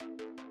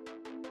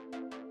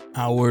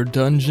Our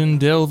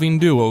dungeon-delving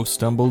duo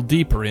stumble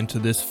deeper into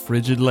this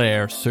frigid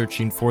lair,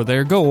 searching for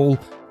their goal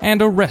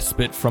and a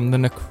respite from the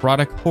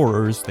necrotic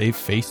horrors they've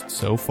faced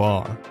so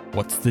far.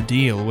 What's the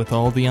deal with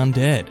all the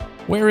undead?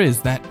 Where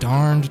is that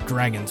darned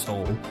dragon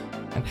soul?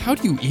 And how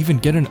do you even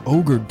get an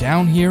ogre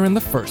down here in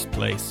the first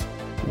place?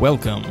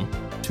 Welcome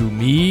to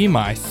Me,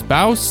 My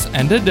Spouse,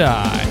 and a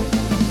Die.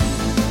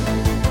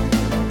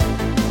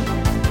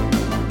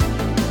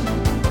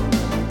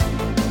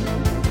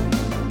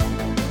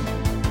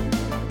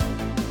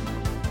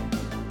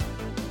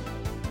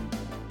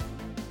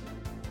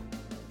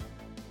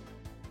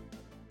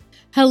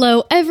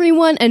 Hello,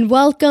 everyone, and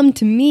welcome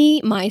to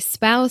Me, My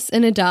Spouse,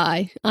 and a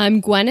Die.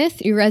 I'm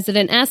Gwyneth, your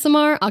resident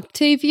Aasimar,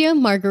 Octavia,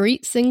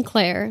 Marguerite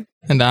Sinclair.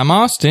 And I'm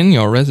Austin,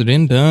 your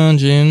resident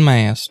dungeon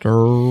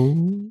master.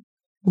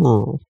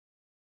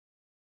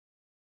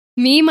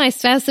 Me, My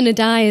Spouse, and a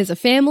Die is a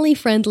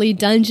family-friendly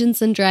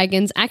Dungeons &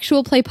 Dragons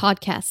actual play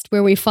podcast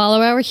where we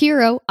follow our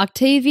hero,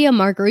 Octavia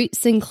Marguerite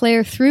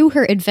Sinclair, through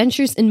her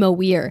adventures in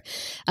Moir,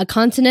 a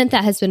continent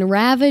that has been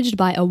ravaged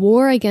by a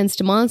war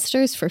against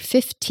monsters for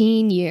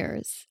 15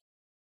 years.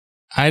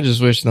 I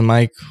just wish the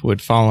mic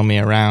would follow me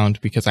around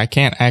because I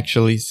can't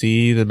actually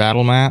see the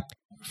battle map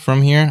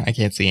from here. I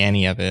can't see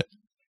any of it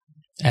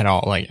at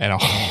all,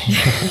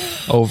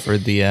 over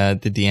the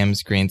DM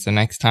screen. So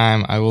next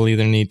time I will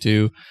either need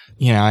to,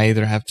 I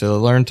either have to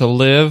learn to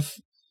live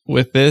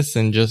with this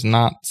and just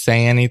not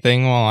say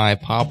anything while I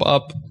pop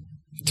up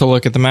to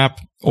look at the map,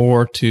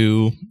 or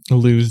to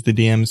lose the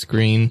DM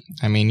screen.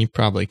 I mean, you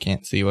probably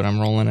can't see what I'm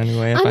rolling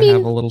anyway if I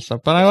have a little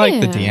stuff, but I like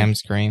the DM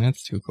screen.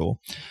 It's too cool.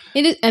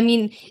 It is.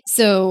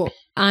 So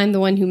I'm the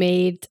one who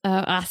made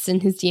Austin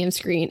his DM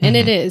screen, and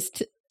it is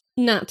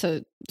not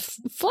to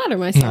flatter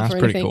myself or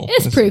anything. Cool.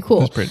 It's pretty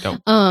cool. It's pretty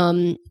dope.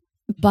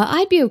 But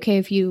I'd be okay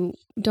if you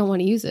don't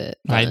want to use it.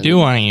 I do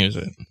want to use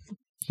it.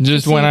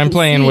 Just when I'm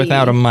playing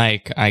without a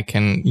mic, I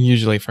can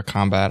usually for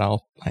combat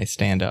I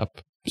stand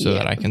up so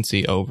that I can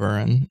see over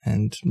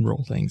and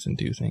roll things and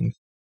do things.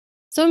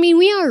 So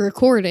we are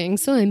recording,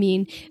 so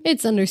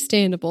it's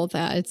understandable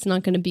that it's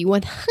not going to be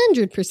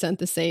 100%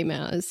 the same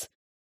as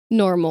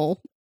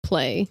normal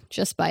play,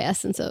 just by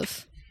essence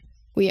of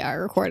we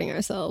are recording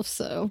ourselves.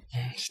 So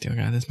still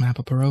got this map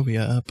of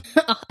Barovia up.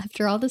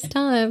 After all this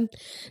time,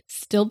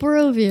 still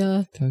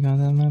Barovia. Still got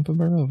that map of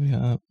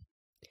Barovia up.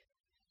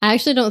 I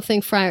actually don't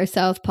think Friar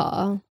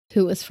Southpaw,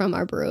 who was from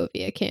our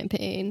Barovia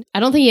campaign, I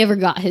don't think he ever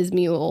got his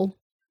mule.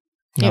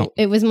 No.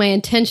 It was my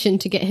intention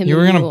to get him. You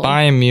were going to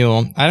buy a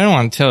mule. I don't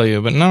want to tell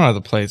you, but none of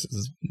the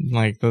places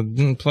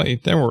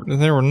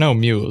there were no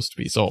mules to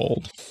be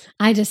sold.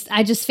 I just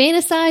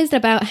fantasized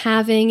about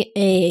having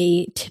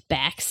a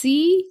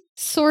tabaxi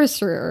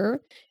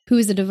sorcerer who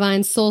is a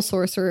divine soul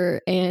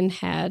sorcerer and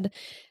had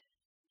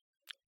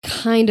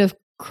kind of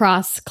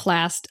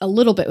cross-classed a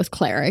little bit with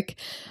cleric.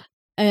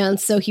 And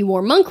so he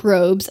wore monk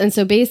robes. And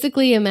so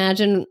basically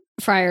imagine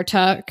Friar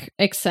Tuck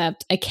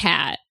except a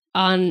cat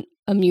on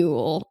a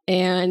mule.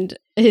 And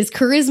his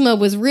charisma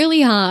was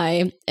really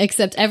high,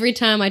 except every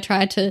time I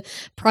tried to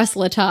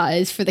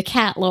proselytize for the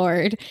cat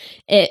lord,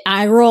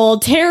 I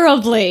rolled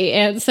terribly.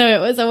 And so it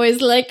was always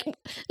like, listen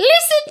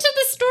to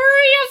the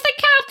story of the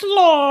cat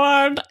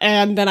lord.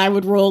 And then I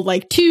would roll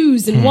like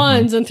 2s and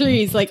 1s and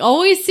 3s,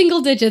 always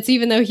single digits,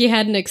 even though he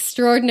had an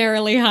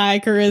extraordinarily high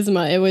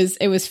charisma.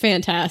 It was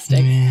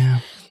fantastic.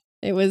 Yeah.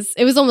 It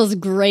was almost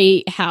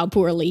great how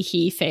poorly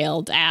he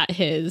failed at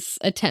his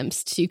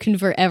attempts to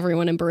convert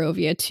everyone in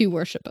Barovia to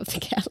worship of the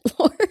Cat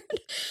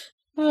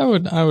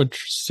Lord. I would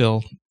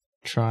still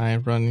try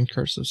running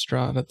Curse of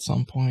Strahd at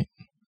some point.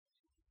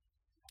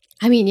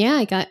 We had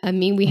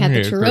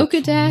the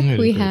Taroka deck.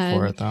 We had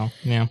for it though.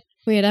 Yeah.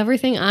 We had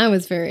everything. I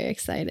was very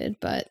excited,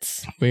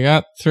 but we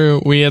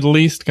at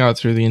least got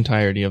through the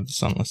entirety of the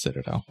Sunless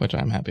Citadel, which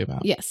I'm happy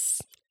about.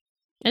 Yes.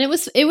 And it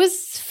was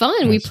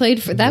fun. We played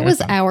that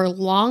was our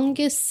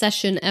longest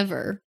session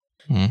ever.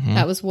 Mm-hmm.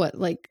 That was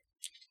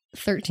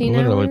 13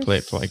 hours? Literally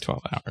played for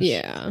 12 hours.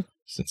 Yeah.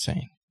 It's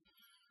insane.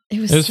 It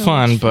was so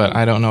fun, fun, but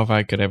I don't know if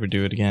I could ever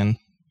do it again.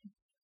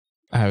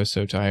 I was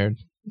so tired.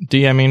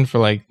 DMing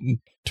for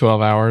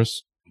 12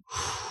 hours.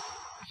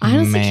 I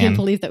honestly can't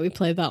believe that we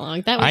played that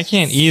long. That was I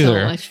can't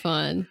either. So much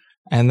fun.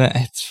 And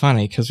it's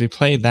funny because we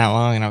played that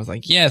long and I was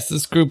like, yes,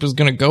 this group is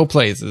going to go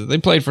places. They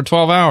played for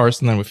 12 hours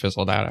and then we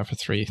fizzled out after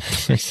three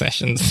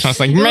sessions. And I was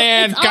like,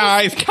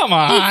 guys, come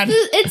on.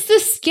 It's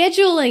the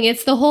scheduling.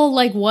 It's the whole,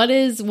 what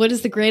is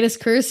the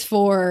greatest curse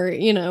for,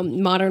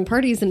 modern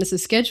parties? And it's a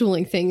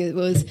scheduling thing. It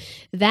was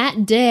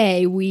that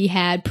day we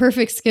had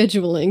perfect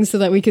scheduling so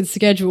that we could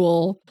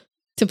schedule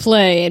to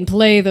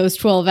play those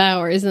 12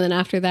 hours. And then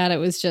after that, it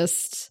was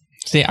just...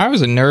 See, I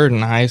was a nerd in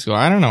high school.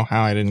 I don't know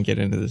how I didn't get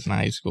into this in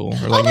high school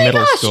or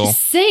middle school.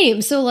 Same.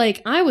 So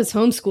I was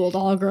homeschooled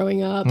all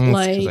growing up.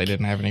 Because I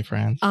didn't have any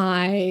friends.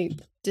 I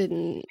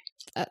didn't.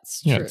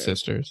 That's true. You had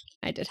sisters.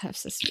 I did have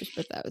sisters,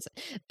 but that was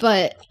it.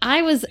 But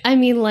I was.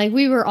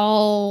 We were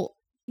all.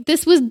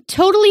 This would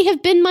totally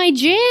have been my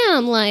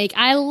jam.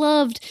 I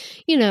loved,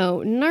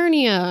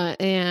 Narnia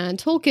and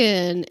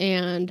Tolkien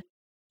and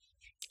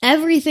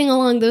everything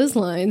along those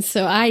lines.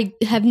 So I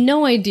have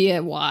no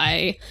idea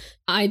why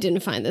I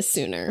didn't find this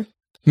sooner.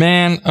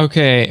 Man,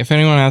 okay, if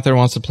anyone out there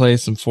wants to play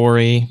some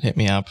 4E, hit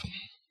me up.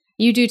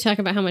 You do talk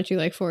about how much you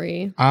like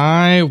 4E.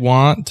 I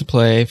want to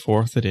play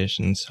 4th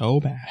edition so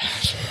bad.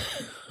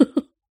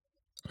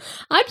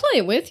 I'd play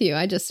it with you.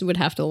 I just would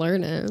have to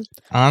learn it.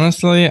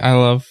 Honestly, I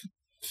love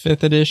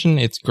 5th edition.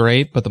 It's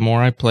great, but the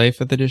more I play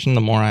 5th edition,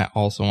 the more I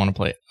also want to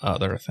play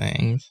other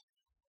things.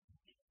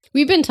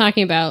 We've been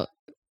talking about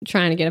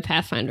trying to get a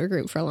Pathfinder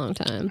group for a long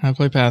time. I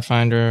play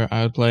Pathfinder.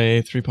 I would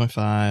play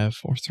 3.5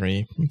 or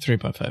 3.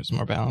 3.5 is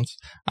more balanced.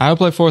 I would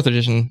play 4th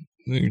edition,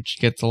 which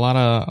gets a lot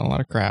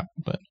of crap,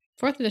 but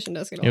 4th edition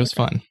does get a lot. It was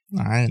fun.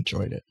 I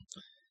enjoyed it.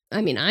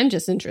 I mean, I'm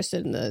just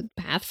interested in the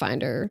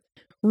Pathfinder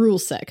rule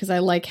set because I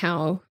like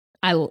how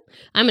I'm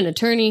an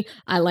attorney.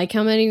 I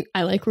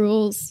like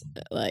rules.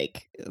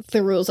 Like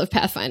the rules of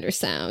Pathfinder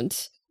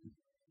sound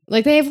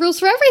like they have rules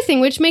for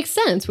everything, which makes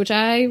sense, which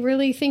I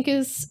really think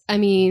is, I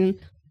mean,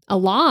 a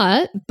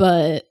lot,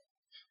 but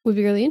would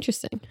be really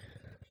interesting.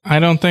 I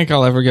don't think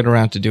I'll ever get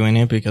around to doing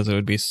it because it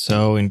would be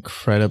so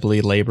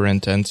incredibly labor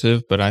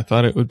intensive, but I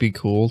thought it would be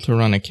cool to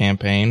run a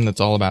campaign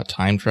that's all about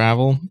time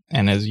travel,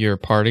 and as your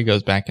party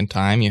goes back in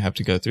time, you have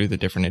to go through the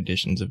different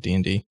editions of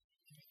D&D.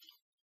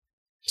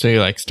 So you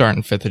like start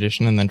in 5th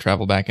edition and then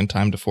travel back in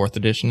time to 4th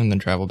edition and then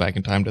travel back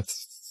in time to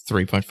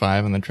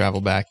 3.5 and then travel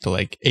back to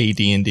like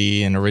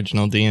AD&D and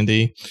original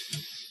D&D.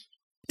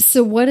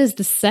 So what is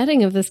the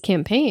setting of this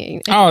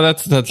campaign? Oh,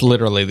 that's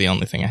literally the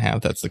only thing I have.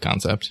 That's the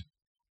concept.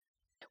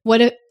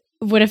 What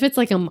if it's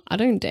like a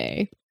modern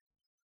day?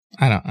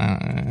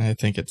 I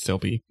think it'd still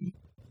be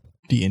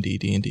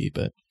D&D,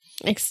 but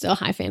Like still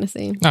high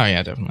fantasy. Oh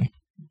yeah, definitely.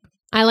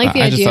 I like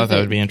the idea. I just thought of that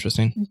would be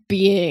interesting.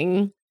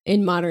 Being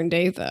in modern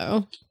day,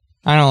 though.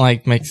 I don't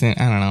like mixing.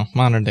 I don't know.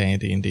 Modern day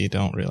D&D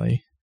don't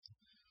really.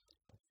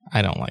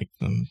 I don't like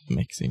them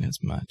mixing as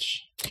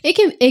much.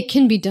 It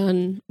can be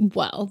done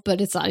well,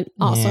 but it's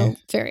also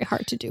very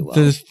hard to do well.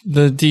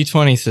 The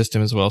D20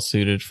 system is well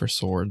suited for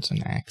swords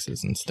and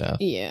axes and stuff.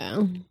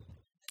 Yeah,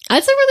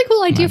 that's a really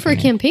cool idea for a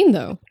campaign,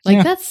 though.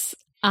 Like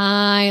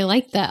I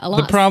like that a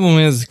lot. The problem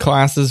is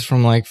classes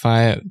from like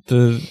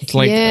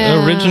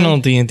original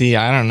D&D.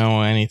 I don't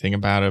know anything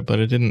about it, but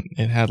it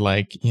had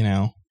like, you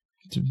know,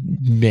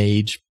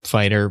 mage,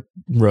 fighter,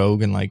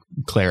 rogue, and like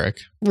cleric.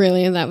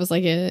 Really? And that was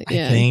like it?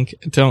 Yeah. I think.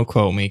 Don't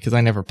quote me because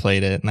I never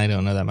played it and I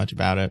don't know that much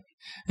about it.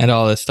 And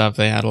all this stuff,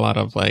 they had a lot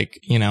of like,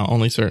 you know,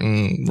 only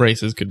certain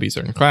races could be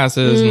certain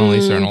classes and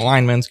only certain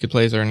alignments could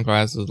play certain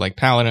classes. Like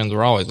paladins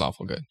were always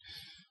awful good.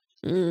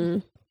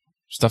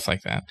 Stuff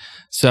like that.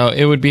 So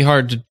it would be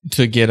hard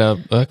to get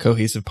a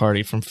cohesive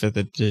party from 5th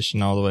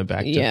edition all the way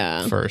back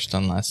to first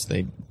unless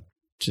they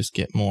just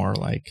get more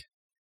like,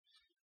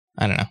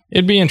 I don't know.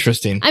 It'd be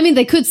interesting. I mean,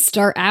 they could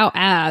start out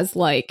as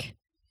like,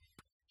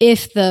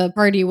 if the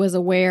party was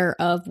aware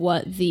of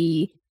what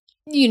the,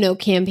 you know,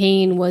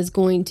 campaign was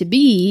going to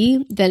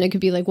be, then it could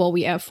be like, well,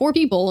 we have 4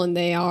 people and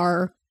they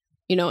are,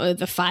 you know,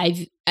 the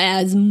 5e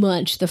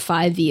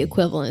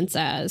equivalents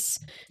as,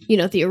 you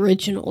know, the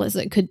original as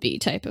it could be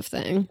type of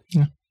thing.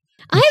 Yeah.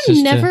 I've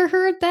never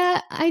heard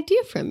that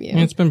idea from you.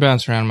 It's been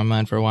bouncing around in my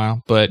mind for a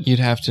while, but you'd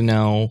have to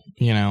know,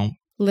 you know,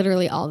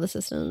 literally all the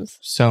systems.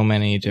 So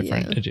many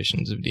different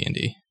editions of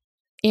D&D.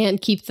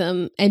 And keep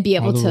them and be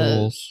able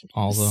to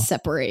rules,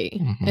 separate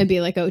and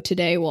be like, oh,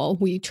 today, well,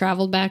 we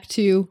traveled back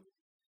to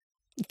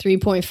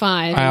 3.5.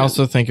 I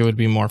also think it would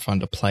be more fun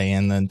to play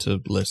in than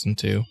to listen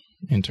to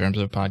in terms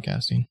of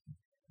podcasting.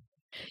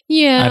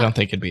 Yeah. I don't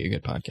think it'd be a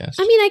good podcast.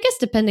 I mean, I guess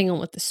depending on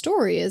what the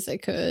story is,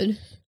 it could.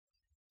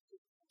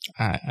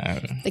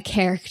 The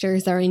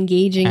characters are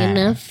engaging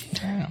enough.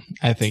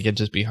 I think it'd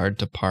just be hard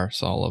to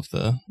parse all of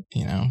the,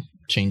 you know,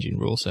 changing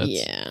rule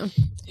sets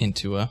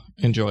into a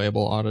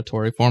enjoyable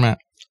auditory format.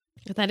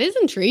 That is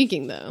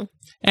intriguing, though.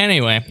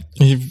 Anyway,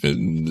 he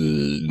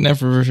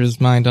never his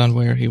mind on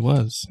where he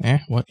was,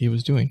 what he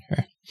was doing.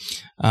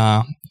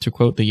 To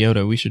quote the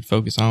Yoda, we should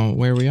focus on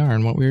where we are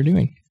and what we are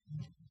doing.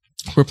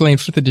 We're playing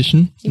 5th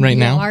edition right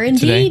now. We are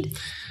indeed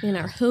in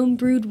our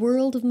homebrewed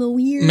world of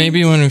Moir.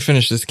 Maybe when we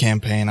finish this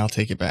campaign, I'll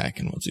take it back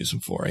and we'll do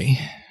some 4E.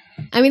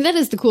 I mean, that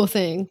is the cool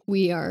thing.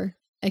 We are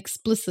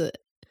explicitly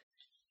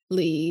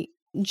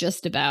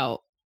just about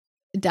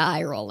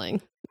die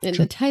rolling in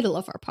the title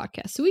of our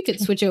podcast. So we could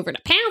switch over to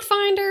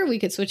Pathfinder, we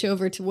could switch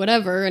over to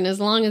whatever, and as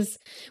long as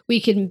we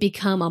can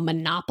become a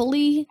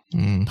Monopoly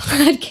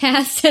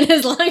podcast, and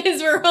as long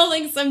as we're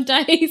rolling some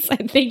dice, I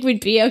think we'd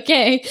be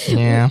okay.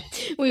 Yeah.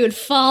 We would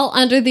fall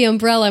under the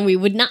umbrella and we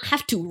would not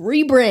have to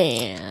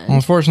rebrand. Well,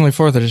 unfortunately,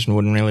 4th edition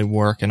wouldn't really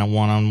work in a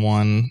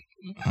one-on-one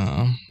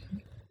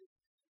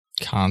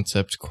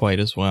concept quite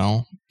as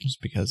well, just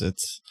because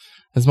it's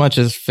as much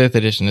as 5th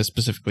edition is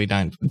specifically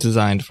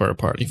designed for a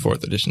party,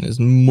 4th edition is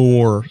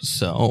more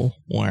so.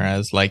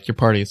 Whereas, like, your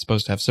party is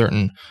supposed to have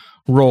certain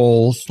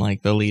roles,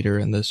 like the leader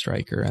and the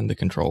striker and the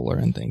controller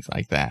and things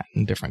like that.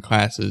 And different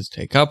classes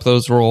take up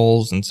those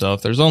roles. And so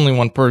if there's only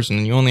one person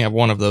and you only have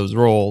one of those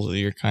roles,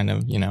 you're kind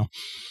of, you know,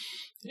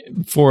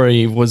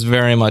 4E was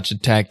very much a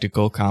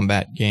tactical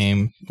combat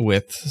game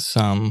with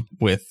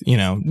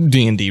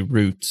D&D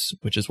roots,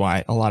 which is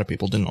why a lot of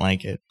people didn't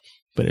like it,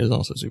 but it was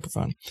also super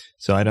fun.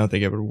 So I don't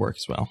think it would work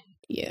as well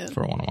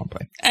for a one-on-one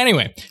play.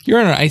 Anyway, you're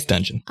in an ice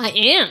dungeon. I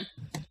am.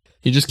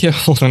 You just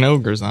killed an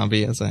ogre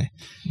zombie as I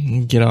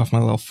get off my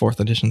little 4th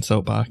edition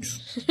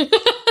soapbox.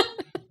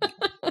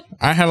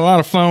 I had a lot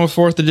of fun with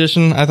 4th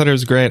edition. I thought it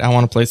was great. I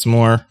want to play some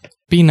more.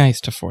 Be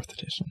nice to 4th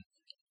edition.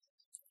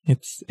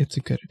 It's a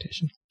good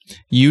edition.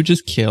 You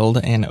just killed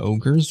an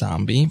ogre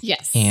zombie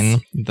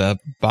in the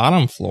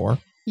bottom floor.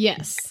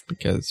 Yes.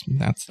 Because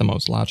that's the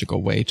most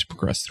logical way to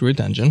progress through a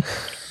dungeon.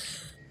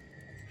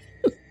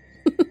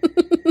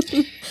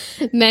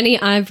 Many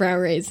eyebrow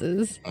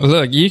raises.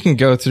 Look, you can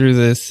go through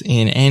this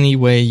in any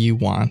way you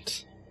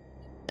want.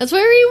 That's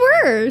where we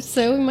were,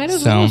 so we might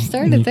as well have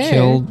started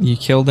there. You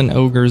killed an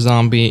ogre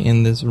zombie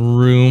in this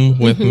room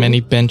with many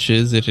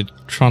benches. It had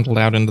trundled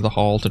out into the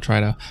hall to try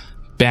to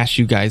bash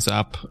you guys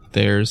up.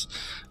 There's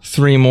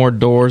 3 more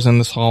doors in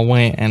this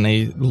hallway and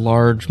a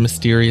large,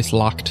 mysterious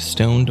locked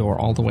stone door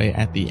all the way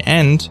at the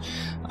end.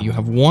 You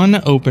have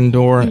one open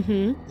door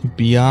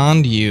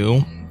beyond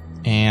you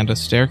and a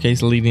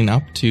staircase leading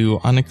up to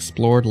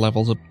unexplored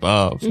levels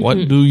above.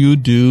 What do you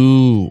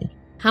do?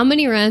 How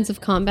many rounds of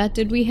combat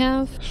did we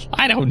have?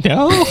 I don't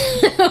know.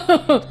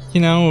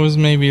 It was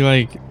maybe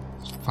like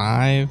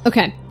 5.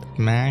 Okay.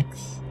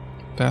 Max.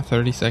 About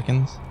 30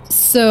 seconds.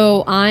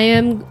 So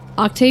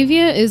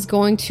Octavia is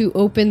going to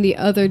open the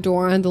other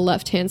door on the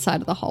left-hand side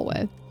of the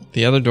hallway.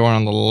 The other door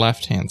on the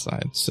left-hand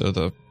side. So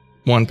the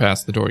one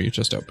past the door you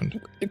just opened.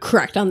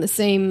 Correct, on the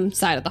same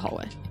side of the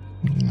hallway.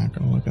 I'm not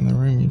going to look in the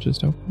room you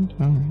just opened.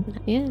 All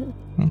right. Yeah.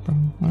 No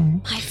problem. All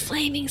right. My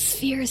flaming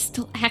sphere is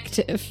still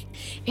active.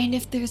 And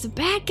if there's a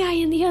bad guy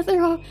in the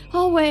other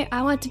hallway,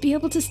 I want to be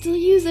able to still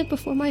use it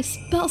before my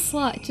spell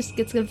slot just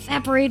gets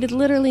evaporated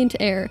literally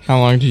into air. How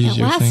long did you use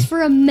your thing? It lasts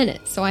for a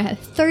minute, so I had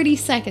 30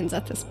 seconds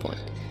at this point.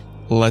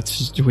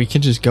 We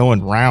could just go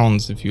in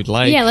rounds if you'd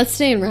like. Yeah, let's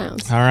stay in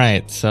rounds. All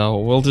right, so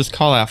we'll just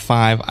call out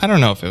 5. I don't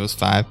know if it was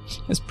 5.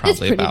 It's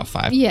probably about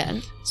 5.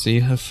 Yeah. So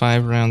you have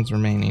 5 rounds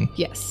remaining.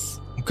 Yes.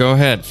 Go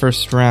ahead.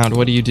 First round.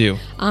 What do you do?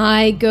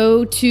 I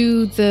go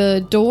to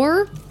the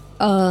door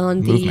on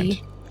the... Movement.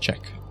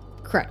 Check.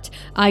 Correct.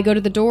 I go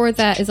to the door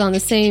that is on the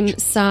same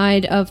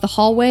side of the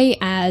hallway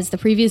as the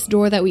previous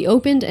door that we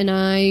opened, and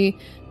I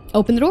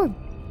open the door.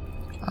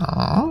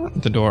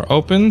 The door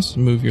opens.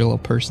 Move your little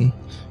person.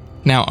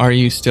 Now, are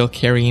you still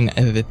carrying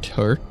the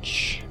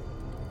torch?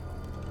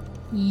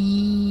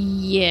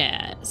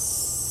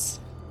 Yes.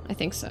 I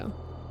think so.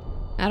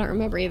 I don't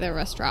remember either of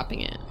us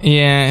dropping it.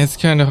 Yeah, it's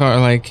kind of hard.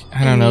 Like,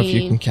 I don't know if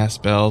you can cast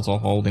spells while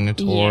holding a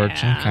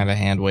torch and kind of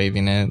hand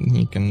waving it.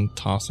 You can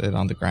toss it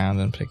on the ground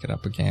and pick it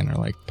up again, or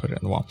like put it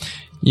in the wall.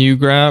 You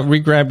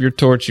re-grab your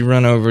torch, you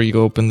run over, you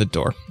open the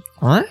door.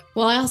 All right.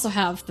 Well, I also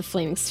have the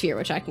flaming sphere,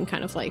 which I can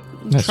kind of like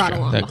trot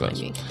along behind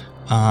me.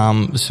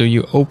 So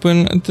you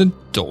open the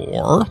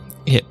door.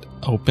 It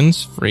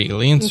opens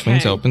freely and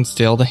swings open.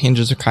 Still, the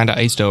hinges are kind of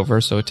iced over,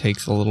 so it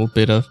takes a little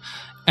bit of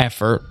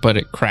effort, but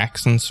it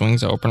cracks and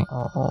swings open.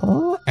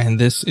 And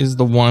this is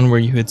the one where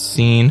you had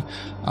seen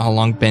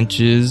along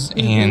benches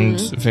and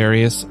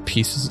various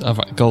pieces of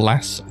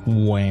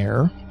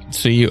glassware.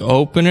 So you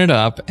open it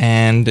up,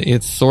 and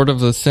it's sort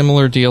of a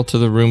similar deal to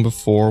the room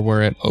before,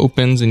 where it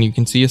opens and you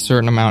can see a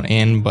certain amount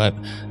in, but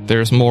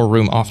there's more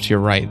room off to your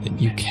right that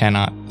you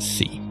cannot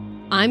see.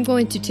 I'm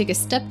going to take a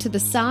step to the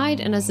side,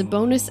 and as a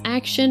bonus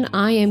action,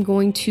 I am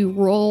going to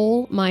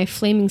roll my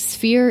flaming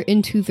sphere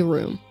into the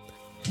room.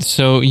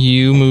 So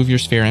you move your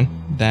sphere in.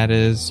 That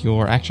is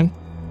your action?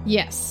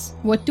 Yes.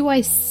 What do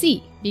I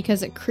see?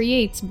 Because it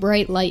creates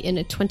bright light in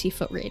a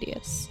 20-foot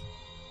radius.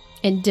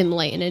 And dim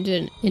light in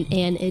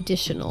an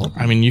additional.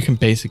 I mean, you can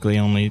basically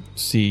only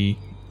see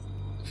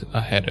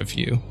ahead of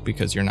you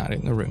because you're not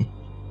in the room.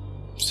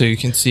 So you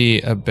can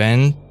see a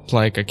bench,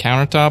 like a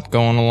countertop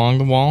going along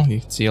the wall. You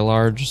can see a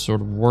large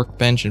sort of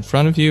workbench in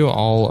front of you,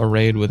 all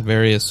arrayed with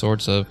various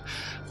sorts of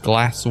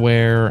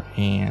glassware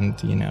and,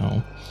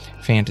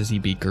 fantasy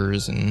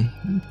beakers and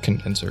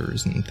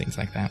condensers and things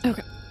like that.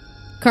 Okay.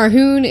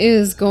 Carhoon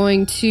is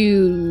going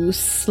to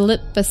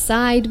slip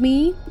beside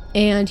me,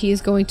 and he is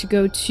going to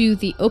go to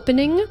the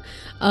opening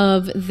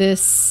of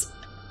this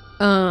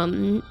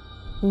room,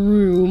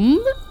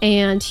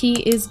 and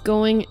he is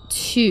going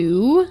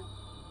to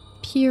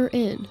peer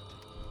in.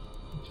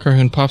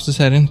 Carhoon pops his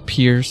head in,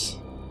 peers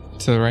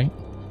to the right,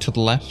 to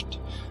the left,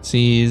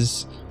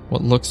 sees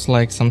what looks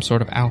like some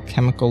sort of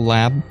alchemical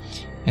lab.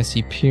 As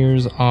he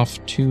peers off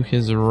to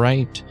his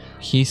right,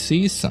 he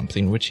sees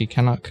something which he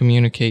cannot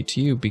communicate to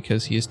you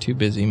because he is too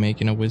busy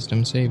making a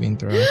wisdom saving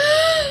throw.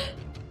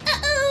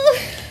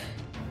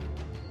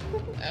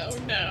 Oh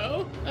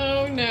no.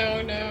 Oh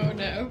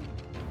no.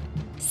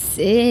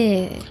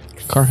 6.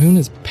 Carhoon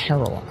is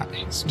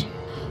paralyzed.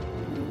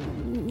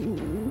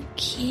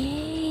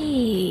 Okay.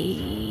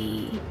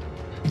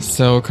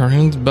 So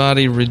Carhoon's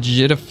body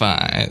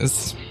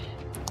rigidifies.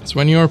 So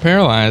when you are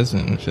paralyzed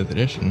in 5th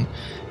edition,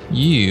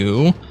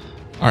 you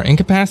are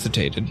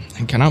incapacitated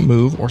and cannot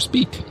move or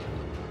speak.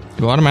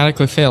 You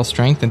automatically fail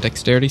strength and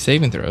dexterity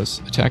saving throws.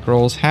 Attack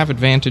rolls have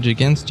advantage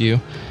against you.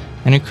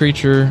 Any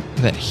creature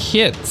that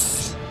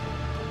hits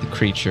the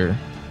creature,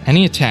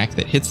 any attack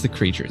that hits the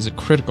creature is a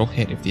critical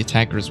hit if the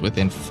attacker is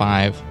within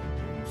 5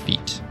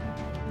 feet.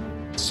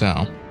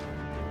 So,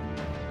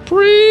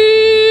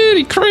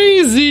 pretty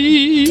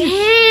crazy.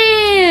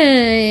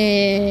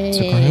 Dang.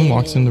 So Carhoon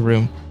walks in the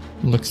room,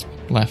 looks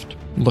left,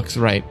 looks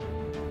right,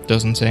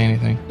 doesn't say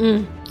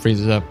anything,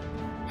 freezes up.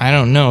 I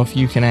don't know if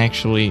you can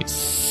actually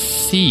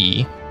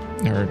see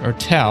or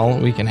tell.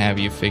 We can have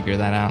you figure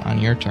that out on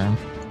your turn.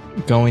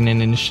 Going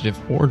in initiative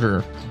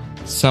order,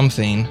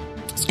 something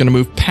is going to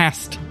move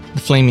past the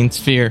flaming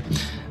sphere,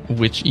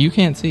 which you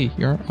can't see.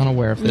 You're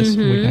unaware of this.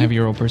 We can have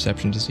your roll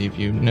perception to see if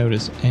you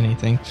notice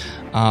anything.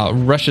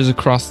 Rushes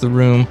across the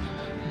room,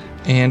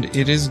 and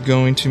it is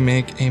going to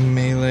make a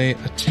melee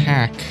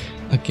attack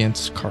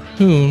against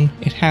Carhoon.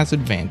 It has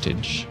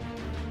advantage.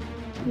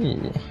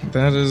 Ooh,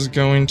 that is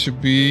going to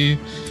be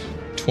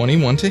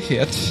 21 to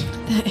hit.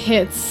 That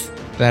hits.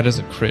 That is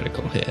a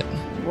critical hit.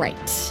 Right.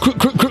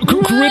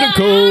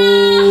 Critical!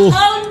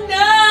 Oh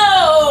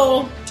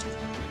no!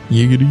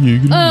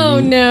 Yiggity. Oh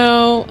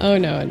no. Oh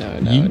no.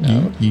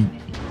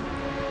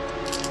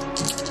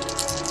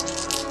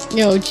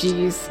 Oh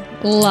jeez.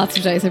 Lots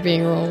of dice are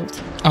being rolled.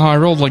 Oh, I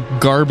rolled like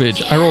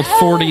garbage. I rolled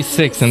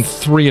 46 and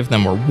 3 of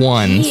them were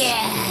ones.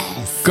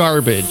 Yes!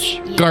 Garbage.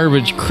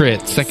 Garbage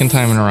crit. Second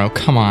time in a row.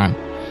 Come on.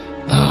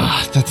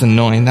 Ugh, that's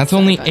annoying. That's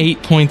only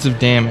 8 points of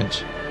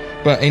damage.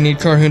 But I need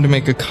Carhoon to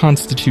make a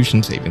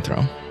Constitution saving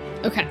throw.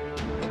 Okay.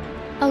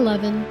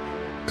 11.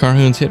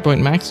 Carhoon's hit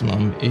point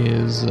maximum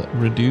is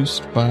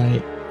reduced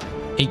by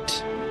 8.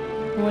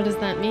 What does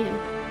that mean?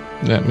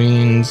 That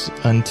means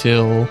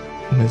until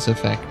this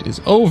effect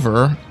is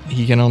over,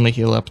 he can only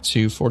heal up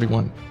to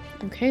 41.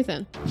 Okay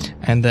then.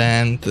 And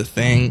then the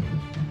thing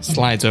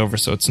slides over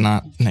so it's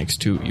not next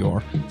to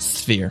your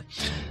sphere.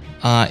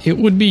 It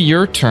would be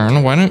your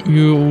turn. Why don't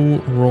you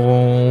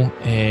roll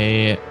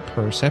a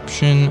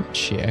perception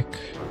check?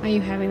 Are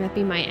you having that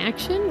be my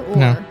action or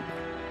No.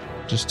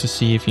 Just to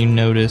see if you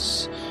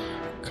notice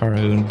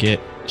Carhoon get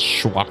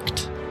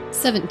schwacked.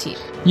 17?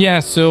 Yeah,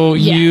 so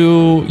Yeah.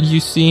 you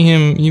see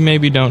him, you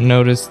maybe don't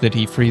notice that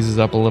he freezes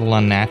up a little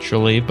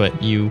unnaturally,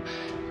 but you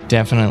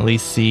definitely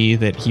see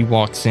that he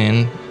walks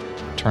in,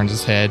 turns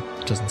his head,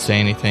 doesn't say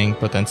anything,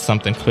 but then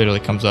something clearly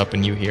comes up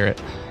and you hear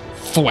it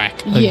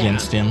thwack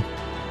against him.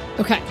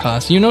 Okay.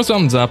 So you know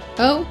something's up.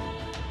 Oh,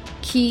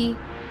 key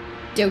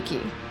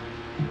dokie.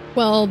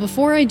 Well,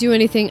 before I do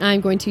anything, I'm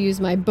going to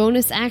use my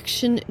bonus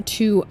action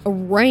to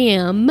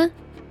ram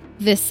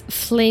this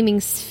flaming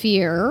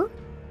sphere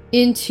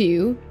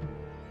into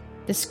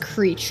this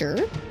creature.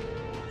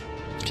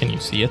 Can you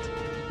see it?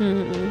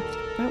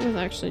 That was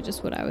actually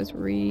just what I was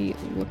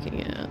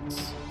re-looking at.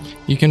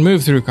 You can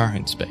move through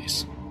Carhoon's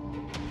space.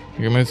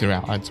 You can move through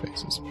outline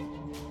spaces.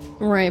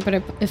 Right,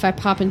 but if I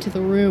pop into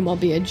the room, I'll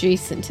be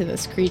adjacent to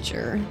this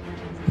creature.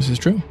 This is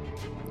true.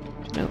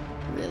 I don't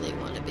really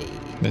want to be.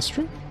 That's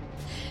true.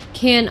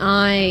 Can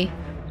I,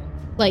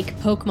 like,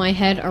 poke my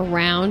head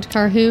around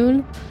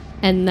Carhoon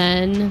and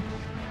then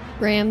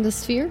ram the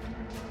sphere?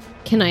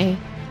 Can I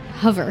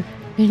hover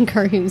in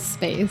Carhoon's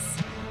space?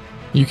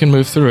 You can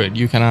move through it.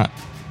 You cannot,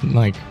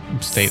 like,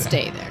 stay there.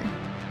 Stay there.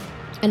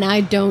 And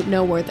I don't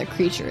know where the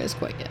creature is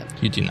quite yet.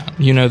 You do not.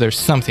 You know there's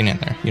something in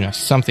there. You know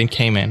something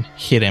came in,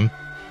 hit him,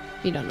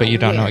 You don't know but you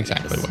don't know where it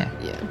exactly is. where.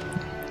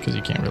 Yeah. Because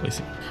you can't really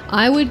see.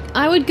 I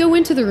would go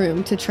into the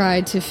room to try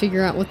to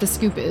figure out what the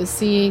scoop is,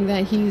 seeing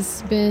that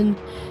he's been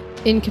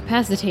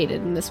incapacitated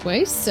in this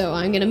way. So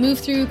I'm going to move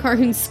through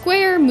Carhoon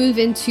Square, move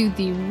into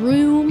the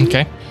room,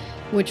 Okay.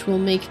 which will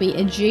make me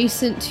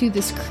adjacent to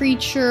this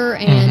creature,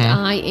 and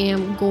I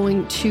am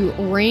going to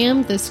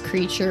ram this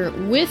creature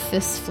with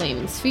this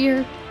flaming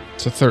sphere.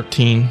 It's a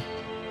 13.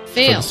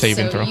 Fail.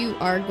 saving So throw. you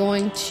are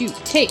going to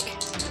take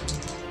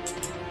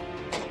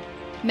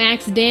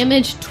max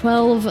damage,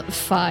 12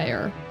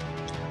 fire.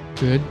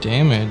 Good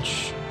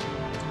damage.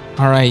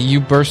 All right, you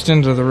burst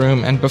into the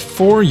room, and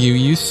before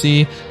you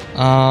see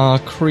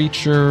a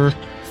creature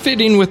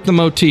fitting with the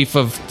motif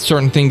of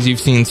certain things you've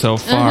seen so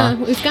far.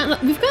 We've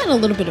gotten a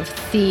little bit of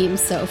theme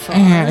so far.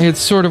 It's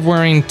sort of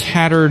wearing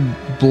tattered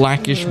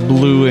blackish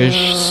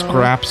bluish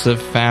scraps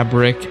of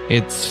fabric.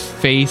 Its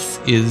face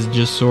is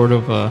just sort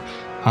of a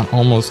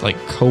almost like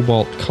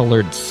cobalt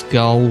colored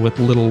skull with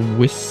little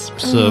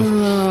wisps of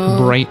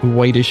bright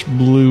whitish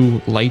blue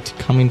light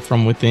coming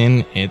from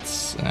within.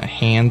 Its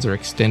hands are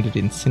extended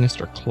in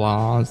sinister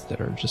claws that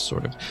are just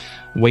sort of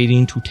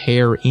waiting to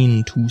tear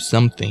into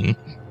something.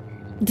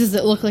 Does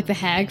it look like the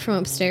hag from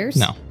upstairs?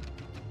 No.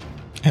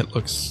 It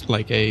looks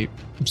like a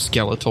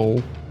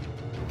skeletal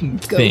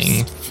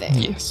Ghost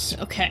thing. Yes.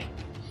 Okay.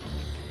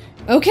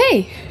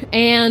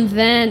 And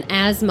then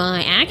as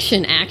my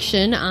action,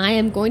 I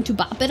am going to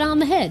bop it on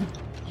the head.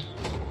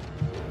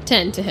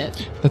 10 to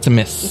hit. That's a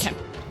miss. Okay.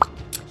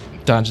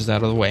 Dodges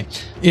out of the way.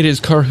 It is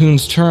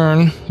Carhoon's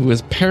turn, who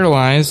is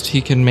paralyzed.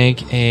 He can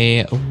make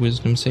a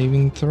wisdom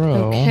saving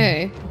throw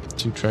Okay.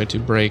 to try to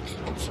break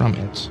from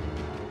it.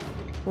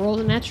 Roll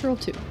a natural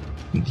 2.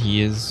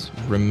 He is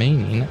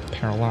remaining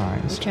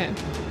paralyzed. Okay.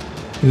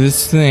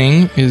 This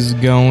thing is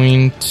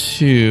going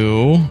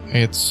to...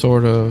 It's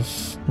sort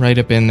of right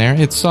up in there.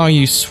 It saw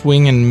you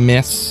swing and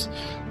miss,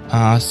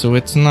 so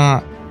it's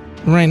not...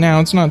 Right now,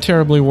 it's not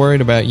terribly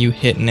worried about you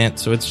hitting it,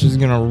 so it's just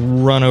going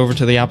to run over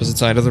to the opposite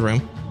side of the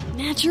room.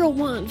 Natural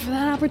 1 for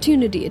that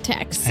opportunity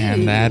attack.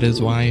 And that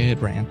is why it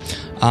ran.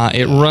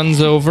 It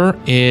runs over.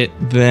 It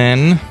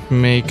then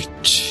make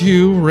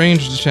 2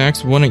 ranged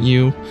attacks, one at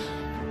you,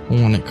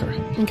 one at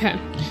Carhoon. Okay.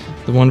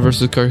 The one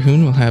versus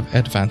Carhoon will have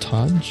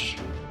advantage,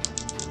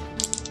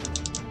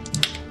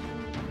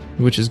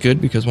 which is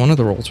good because one of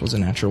the rolls was a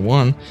natural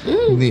 1.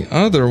 The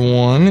other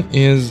one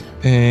is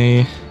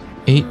a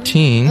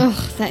 18. Ugh,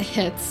 that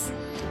hits.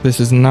 This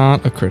is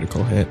not a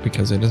critical hit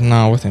because it is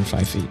not within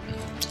 5 feet.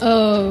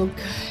 Oh, good.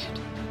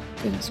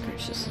 Goodness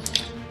gracious.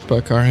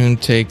 But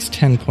Carhoon takes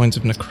 10 points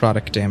of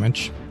necrotic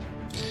damage.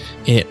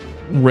 It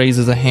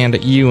raises a hand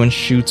at you and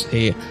shoots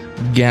a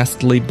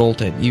ghastly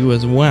bolt at you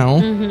as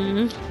well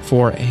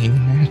for a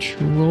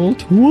natural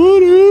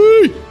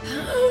 20.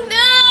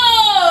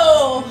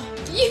 Oh, no!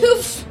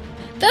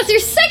 That's your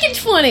second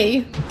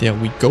 20! There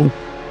we go.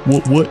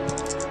 What?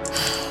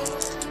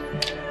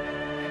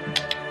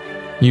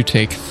 You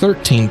take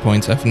 13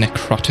 points of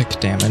necrotic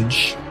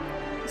damage.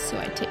 So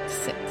I take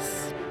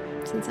 6,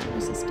 since I'm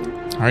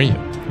resistant. Are you?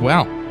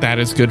 Well, that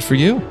is good for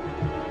you.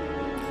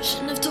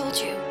 Shouldn't have told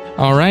you.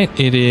 All right,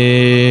 it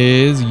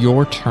is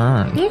your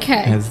turn.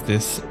 Okay. As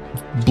this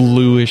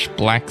bluish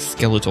black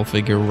skeletal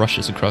figure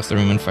rushes across the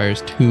room and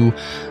fires 2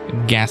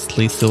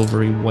 ghastly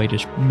silvery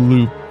whitish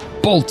blue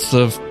bolts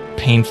of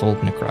painful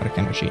necrotic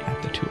energy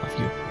at the 2 of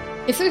you.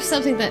 If there's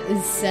something that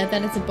is said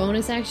that it's a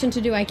bonus action to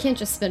do, I can't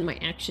just spend my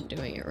action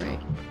doing it, right?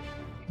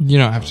 You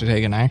don't have to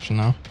take an action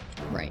though.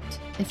 Right.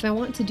 If I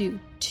want to do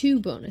 2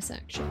 bonus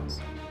actions,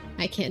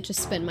 I can't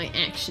just spend my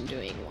action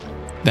doing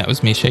 1. That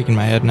was me shaking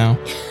my head no.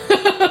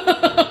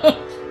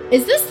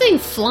 Is this thing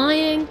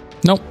flying?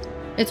 Nope.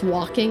 It's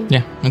walking?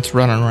 Yeah, it's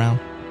running around,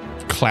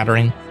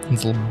 clattering,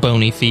 its little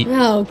bony feet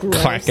Oh, gross.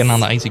 clacking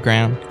on the icy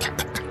ground.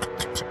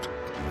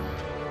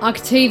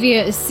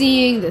 Octavia is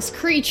seeing this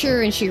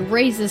creature and she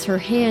raises her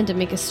hand to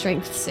make a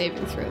strength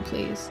saving throw,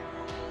 please.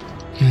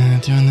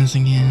 Doing this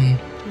again.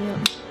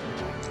 Yeah.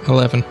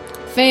 11.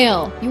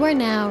 Fail. You are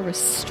now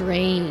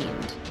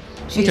restrained.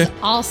 She's Okay.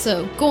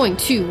 also going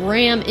to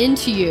ram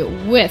into you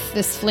with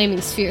this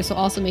flaming sphere, so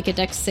also make a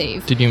dex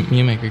save. Did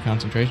you make a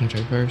concentration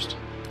check first?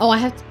 Oh, I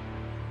have to...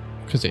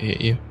 Because it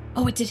hit you.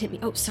 Oh, it did hit me.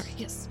 Oh, sorry,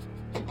 yes.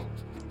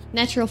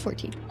 Natural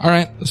 14. All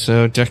right,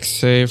 so dex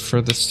save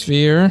for the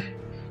sphere.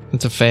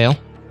 That's a fail.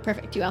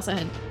 Perfect. You also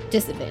had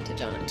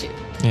disadvantage on it, too.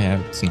 Yeah,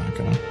 it's not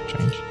going to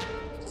change.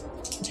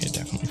 It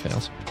definitely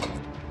fails.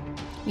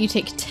 You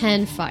take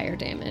 10 fire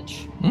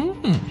damage.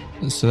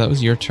 So that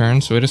was your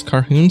turn. So it is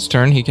Carhoon's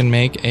turn. He can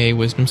make a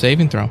wisdom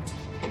saving throw.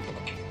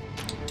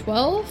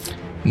 12?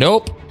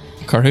 Nope.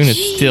 Carhoon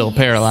is still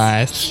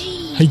paralyzed.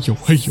 Hey-yo,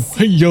 hey-yo,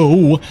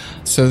 hey-yo.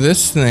 So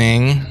this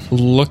thing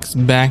looks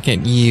back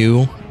at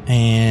you,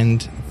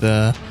 and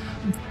the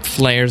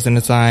flares in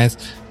its eyes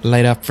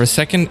light up for a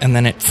second, and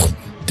then it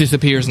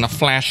disappears in a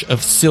flash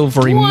of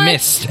silvery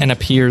mist and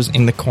appears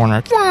in the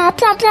corner.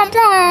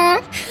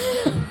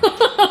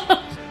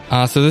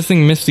 So this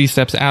thing misty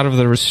steps out of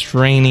the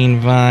restraining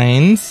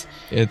vines.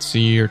 It's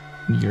your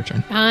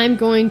turn. I'm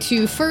going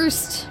to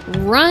first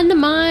run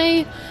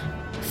my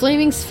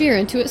flaming sphere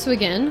into it. So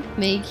again,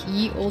 make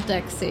ye old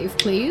dex save,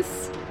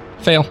 please.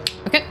 Fail.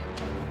 Okay.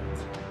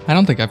 I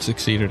don't think I've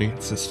succeeded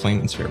against this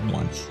flaming sphere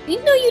once.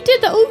 You know you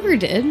did. The ogre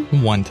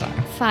did. One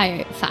time.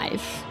 Five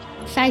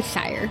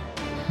fire.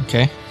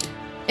 Okay.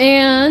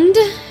 And,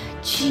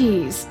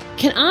 jeez,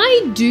 can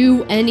I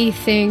do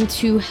anything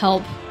to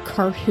help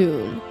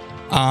Carhoon?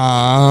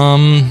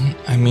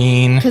 I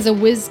mean... Because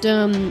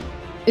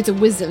it's a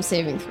wisdom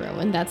saving throw,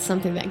 and that's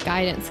something that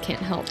guidance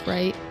can't help,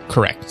 right?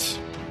 Correct.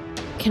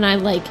 Can I,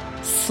 like,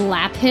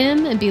 slap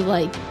him and be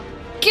like,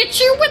 get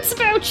your wits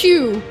about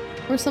you?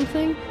 Or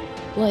something?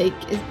 Like,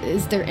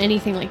 is there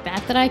anything like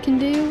that I can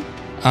do?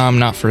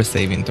 Not for a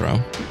saving throw.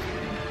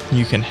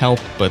 You can help,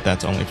 but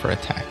that's only for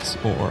attacks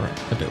or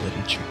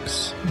ability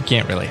checks. You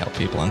can't really help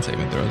people on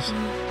saving throws.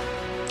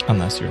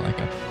 Unless you're like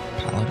a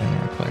paladin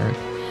or a cleric.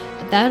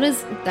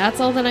 That's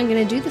all that I'm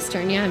going to do this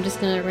turn. Yeah, I'm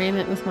just going to ram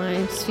it with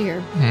my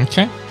sphere.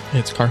 Okay.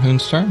 It's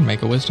Carhoon's turn.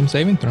 Make a wisdom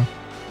saving throw.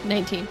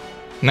 19.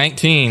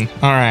 19.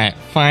 All right.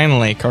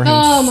 Finally,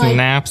 Carhoon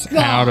snaps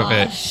out of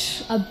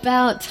it.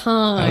 About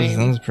time.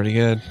 That was pretty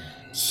good.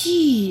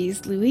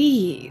 Jeez,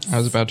 Louise. I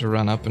was about to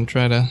run up and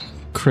try to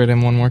crit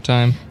him one more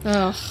time.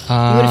 Ugh.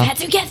 You would have had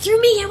to get through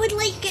me. I would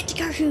let you get to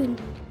Carhoon.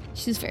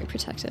 She's very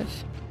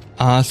protective.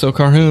 So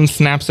Carhoon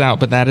snaps out,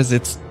 but that is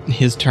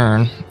his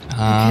turn.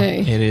 Okay.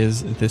 It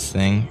is this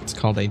thing. It's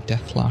called a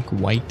Deathlock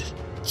White.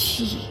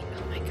 Gee,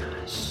 oh my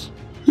gosh.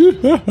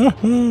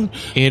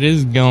 It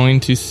is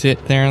going to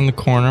sit there in the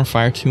corner,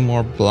 fire 2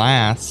 more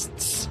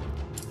blasts.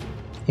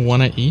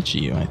 One at each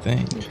of you, I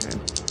think. Okay.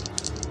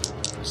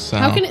 So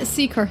How can it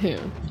see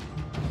Carhoon?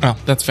 Oh,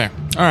 that's fair.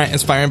 All right,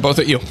 it's firing both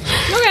at you.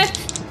 Okay.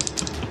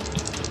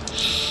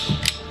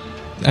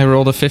 I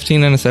rolled a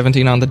 15 and a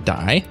 17 on the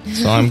die,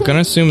 so I'm going to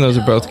assume those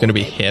are both going to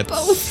be hits.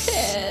 Both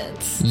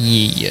hits.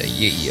 Yeah.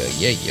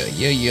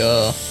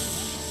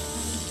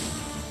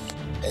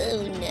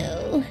 Oh,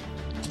 no.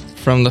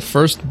 From the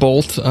first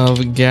bolt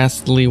of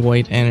ghastly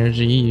white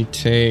energy, you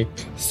take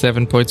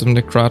 7 points of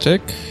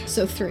necrotic.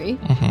 So 3.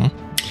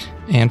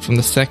 And from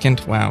the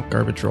second,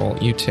 garbage roll,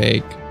 you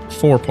take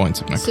 4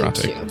 points of necrotic.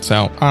 So 2.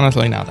 So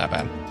honestly, not that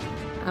bad.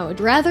 I would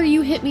rather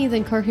you hit me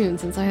than Carhoon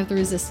since I have the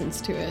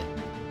resistance to it.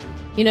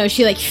 You know,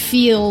 she, like,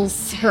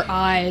 feels her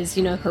eyes,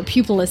 you know, her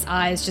pupilless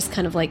eyes just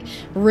kind of, like,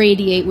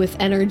 radiate with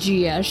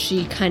energy as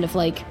she kind of,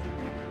 like,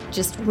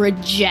 just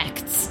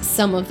rejects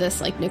some of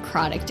this, like,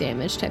 necrotic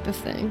damage type of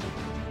thing.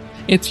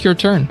 It's your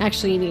turn.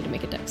 Actually, you need to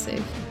make a dex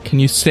save. Can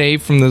you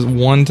save from this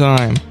one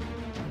time?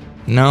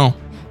 No.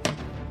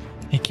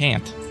 It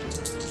can't.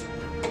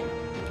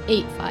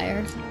 8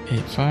 fire.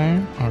 8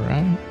 fire. All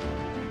right.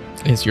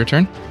 It's your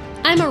turn.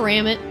 I'm a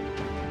ram it.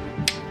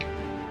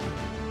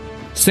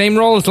 Same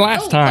roll as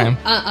last time.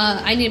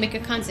 I need to make a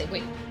con save.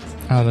 Wait.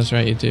 Oh, that's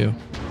right. You do.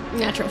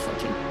 Natural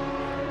 14.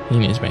 You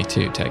need to make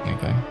 2,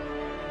 technically.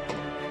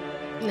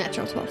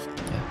 Natural 12.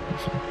 Yeah, you're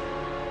fine.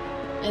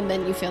 And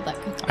then you failed that.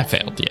 I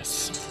failed,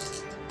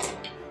 yes.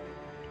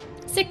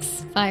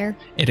 6 fire.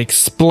 It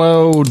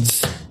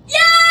explodes.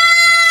 Yes!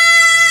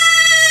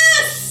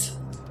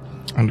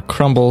 And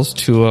crumbles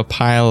to a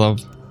pile of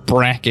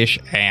brackish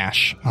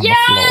ash on the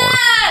floor.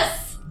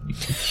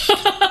 Yes!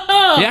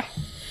 Yeah.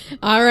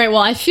 All right.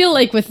 Well, I feel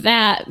like with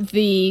that,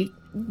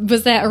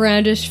 was that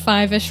aroundish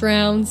 5-ish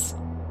rounds?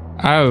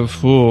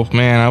 Oh,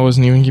 man, I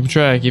wasn't even keeping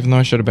track, even though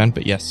I should have been,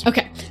 but yes.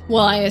 Okay.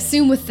 Well, I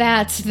assume with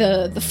that,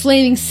 the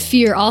flaming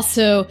sphere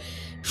also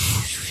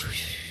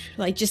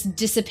like just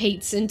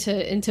dissipates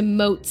into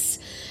motes,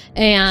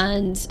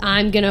 and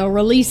I'm gonna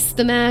release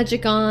the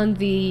magic on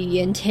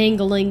the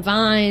entangling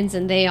vines,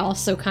 and they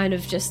also kind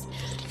of just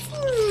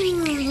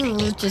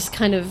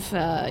kind of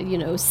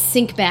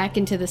sink back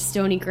into the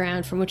stony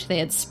ground from which they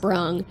had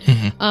sprung.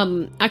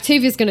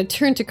 Octavia's gonna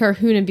turn to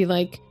Carhoon and be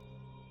like,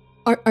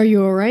 Are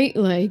you all right?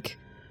 Like,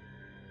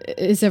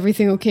 is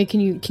everything okay?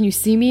 Can you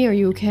see me? Are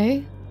you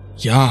okay?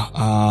 Yeah,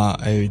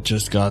 I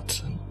just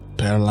got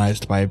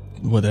paralyzed by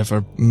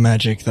whatever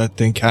magic that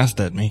thing cast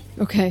at me.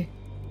 Okay.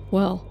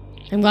 Well,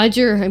 I'm glad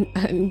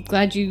I'm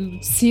glad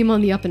you see him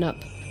on the up and up.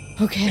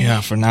 Okay.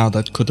 Yeah, for now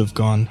that could have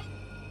gone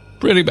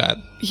pretty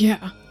bad.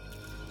 Yeah.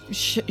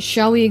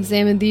 Shall we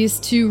examine these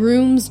 2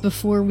 rooms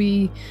before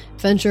we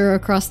venture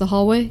across the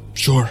hallway?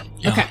 Sure.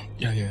 Yeah. Okay.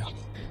 Yeah.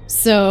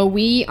 So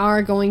we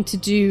are going to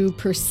do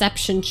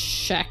perception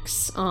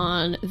checks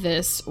on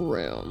this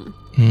room.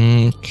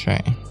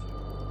 Okay.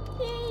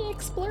 Yay,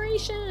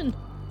 exploration!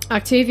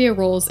 Octavia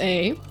rolls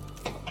a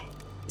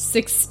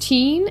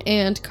 16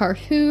 and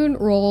Carhoon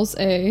rolls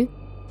a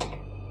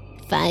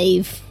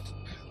 5.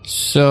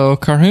 So,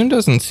 Carhoon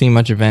doesn't see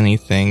much of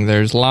anything.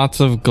 There's lots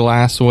of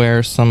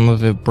glassware, some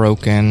of it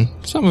broken,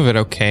 some of it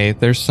okay.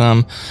 There's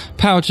some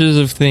pouches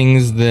of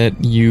things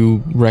that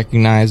you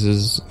recognize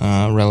as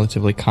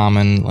relatively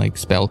common, like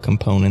spell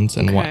components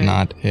and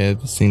whatnot.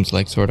 It seems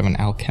like sort of an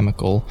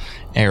alchemical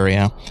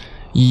area.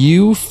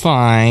 You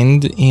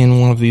find in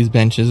one of these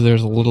benches,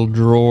 there's a little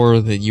drawer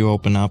that you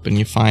open up, and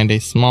you find a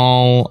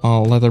small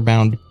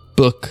leather-bound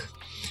book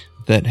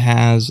that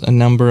has a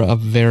number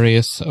of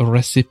various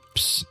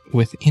recipes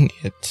within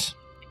it.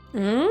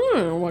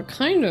 What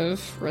kind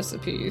of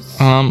recipes?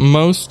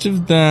 Most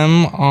of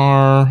them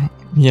are,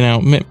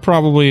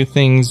 probably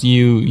things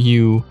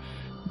you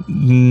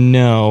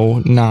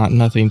know,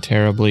 nothing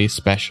terribly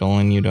special,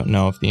 and you don't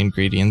know if the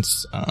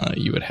ingredients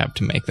you would have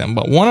to make them.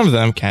 But one of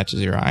them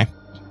catches your eye.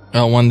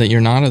 One that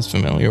you're not as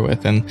familiar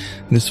with, and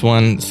this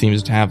one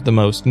seems to have the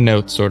most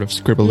notes sort of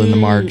scribbled in the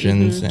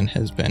margins and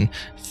has been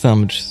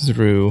thumbed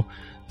through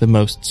the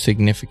most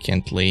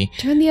significantly.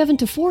 Turn the oven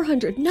to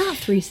 400, not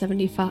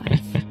 375.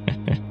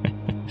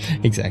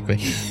 Exactly.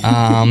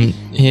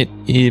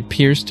 It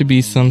appears to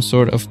be some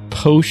sort of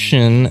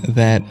potion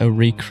that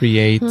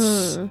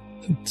recreates,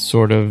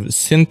 sort of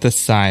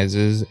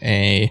synthesizes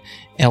a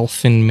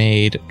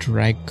elfin-made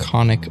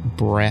draconic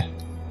breath.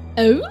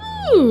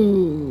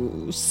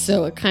 Oh,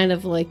 so a kind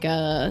of like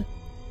a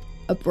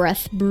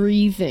breath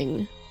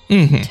breathing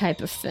type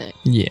of thing.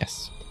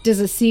 Yes. Does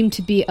it seem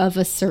to be of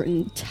a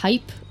certain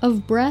type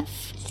of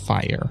breath?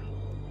 Fire.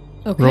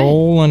 Okay.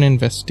 Roll an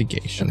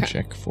investigation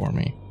check for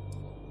me.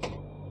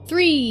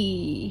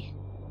 3.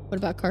 What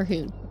about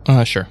Carhoon?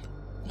 Sure.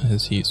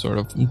 As he sort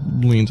of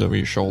leans over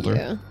your shoulder.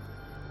 Yeah.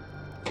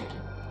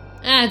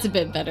 It's a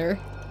bit better.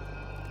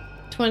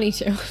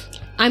 22.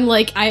 I'm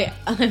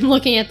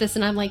looking at this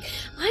and I'm like,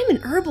 I'm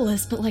an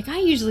herbalist, but like I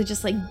usually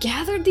just like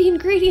gathered the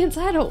ingredients.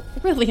 I don't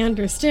really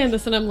understand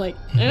this. And I'm like,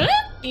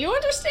 you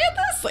understand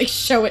this? Like,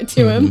 show it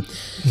to him.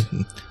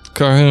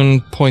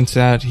 Carhoon points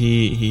out,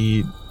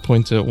 he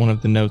points at one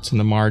of the notes in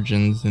the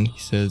margins and he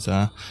says,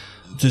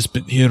 this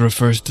bit here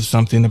refers to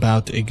something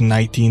about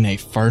igniting a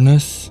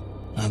furnace.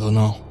 I don't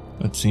know.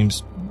 It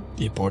seems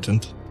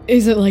important.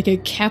 Is it like a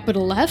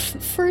capital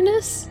F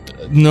furnace?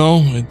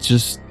 No, it's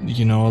just,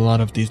 a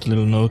lot of these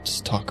little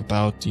notes talk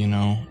about,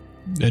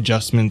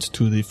 adjustments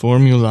to the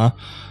formula.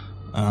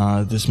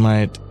 This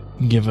might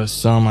give us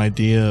some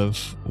idea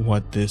of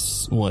what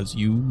this was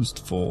used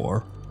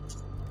for.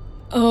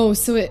 Oh,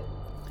 so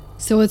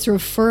it's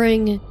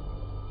referring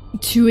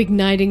to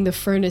igniting the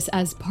furnace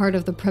as part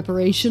of the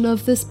preparation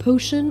of this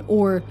potion,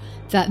 or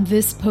that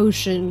this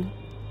potion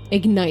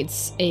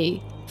ignites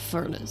a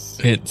furnace?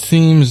 It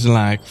seems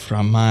like,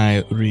 from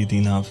my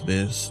reading of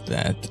this,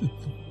 that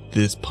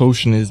this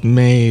potion is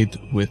made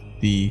with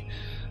the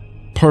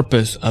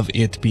purpose of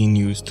it being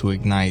used to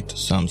ignite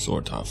some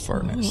sort of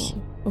furnace.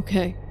 Oh,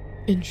 okay.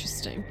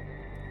 Interesting.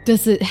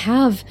 Does it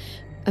have...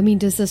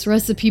 does this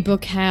recipe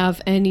book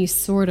have any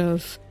sort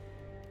of,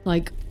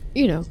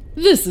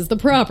 this is the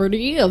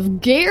property of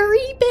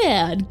Gary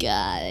Bad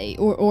Guy,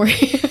 or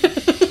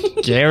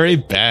Gary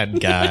Bad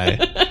Guy.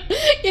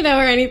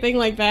 Or anything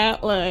like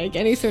that, like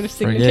any sort of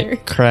signature.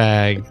 Forget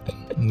Crag.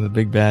 The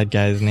big bad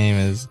guy's name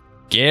is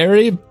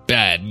Gary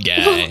Bad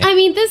Guy.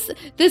 Well,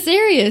 this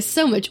area is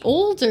so much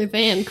older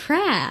than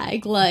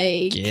Crag,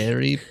 like...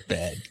 Gary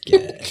Bad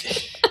Guy.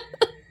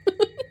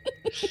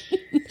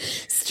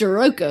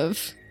 Stroke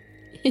of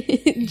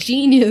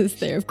genius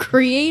there, of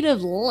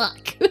creative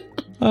luck.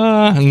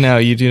 No,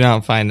 you do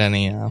not find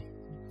any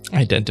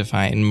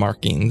identifying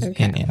markings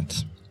in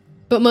it.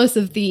 But most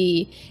of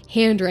the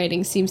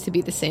handwriting seems to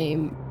be the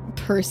same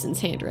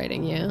person's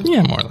handwriting, yeah?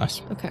 Yeah, more or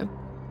less. Okay.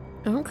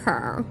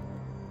 Are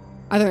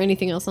there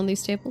anything else on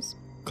these tables?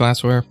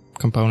 Glassware,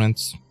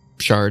 components,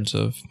 shards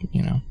of,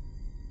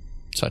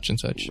 such and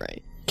such.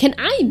 Right. Can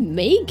I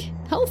make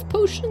health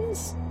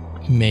potions?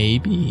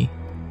 Maybe.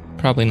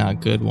 Probably not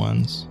good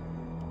ones.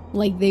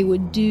 Like they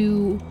would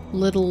do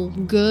little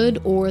good,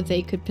 or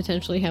they could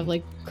potentially have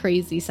like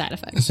crazy side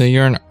effects. So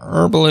you're an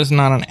herbalist,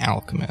 not an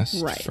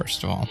alchemist, right?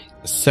 First of all.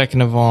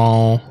 Second of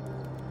all,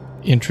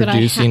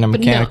 introducing a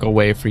mechanical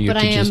way for you to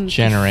just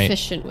generate. But I am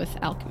efficient with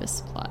alchemist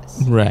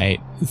supplies. Right.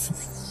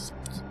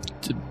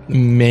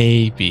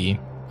 Maybe.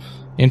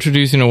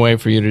 Introducing a way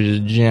for you to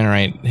just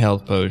generate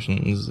health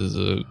potions is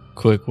a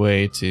quick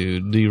way to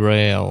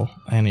derail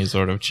any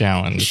sort of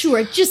challenge.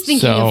 Sure, just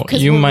thinking of,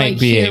 because we're right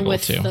here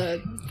with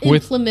the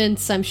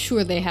implements, I'm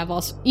sure they have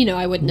also,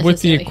 I wouldn't necessarily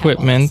with the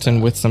equipment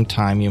and with some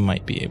time, you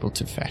might be able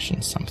to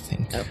fashion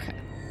something. Okay.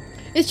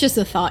 It's just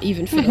a thought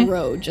even for the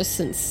road, just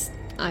since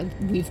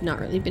we've not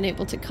really been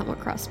able to come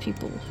across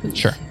people who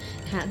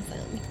had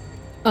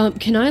them.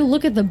 Can I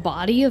look at the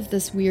body of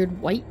this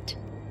weird white?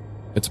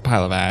 It's a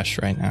pile of ash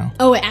right now.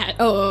 Oh,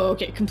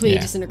 okay. Completely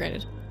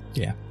disintegrated.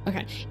 Yeah.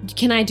 Okay.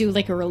 Can I do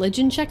like a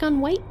religion check on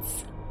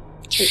whites?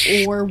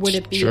 Or would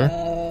it be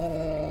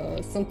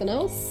something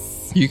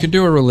else? You could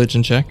do a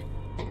religion check.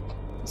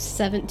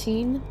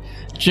 17.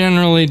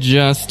 Generally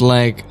just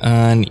like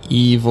an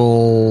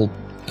evil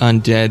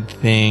undead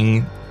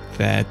thing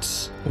that,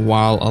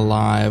 while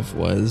alive,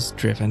 was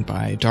driven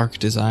by dark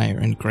desire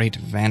and great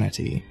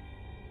vanity.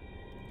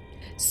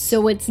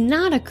 So it's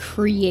not a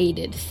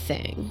created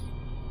thing.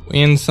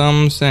 In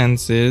some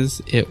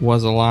senses, it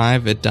was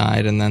alive, it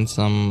died, and then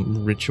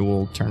some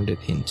ritual turned it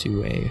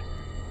into a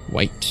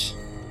white.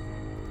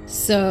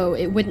 So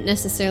it wouldn't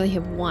necessarily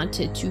have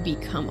wanted to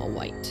become a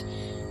white.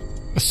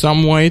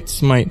 Some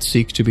whites might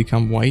seek to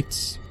become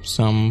whites.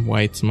 Some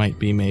whites might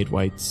be made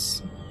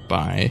whites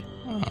by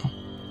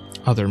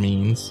other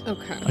means.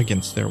 Okay.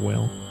 Against their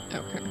will.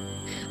 Okay.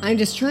 I'm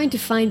just trying to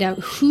find out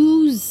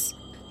who is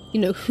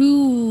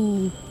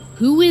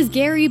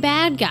Gary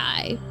Bad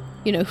Guy?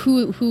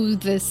 Who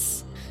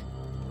this,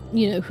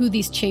 who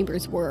these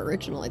chambers were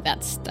originally.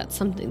 That's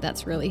something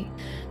that's really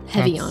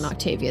heavy on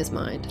Octavia's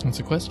mind. That's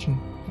a question.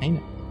 Ain't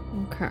it?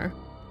 Okay.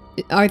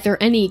 Are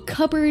there any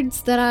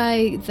cupboards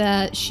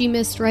that she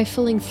missed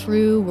rifling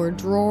through, or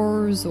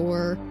drawers,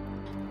 or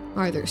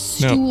are there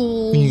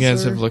stools? No, you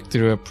guys have looked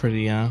through it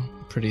pretty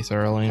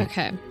thoroughly.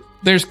 Okay.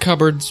 There's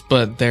cupboards,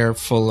 but they're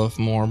full of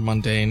more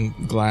mundane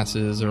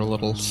glasses or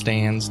little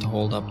stands to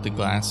hold up the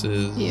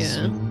glasses.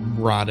 Yeah.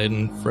 Rotted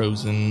and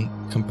frozen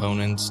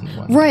components and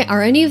whatnot. Right.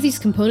 Are any of these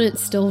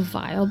components still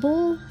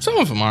viable? Some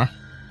of them are.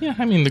 Yeah,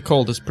 the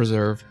cold is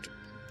preserved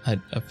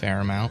a fair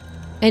amount.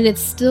 And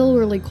it's still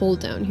really cold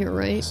down here,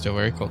 right? It's still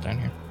very cold down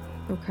here.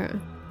 Okay.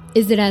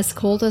 Is it as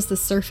cold as the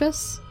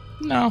surface?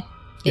 No.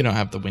 You don't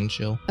have the wind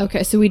chill.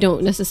 Okay, so we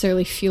don't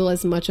necessarily feel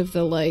as much of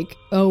the,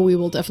 we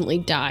will definitely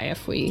die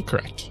if we...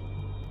 Correct.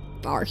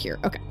 Are here.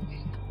 Okay.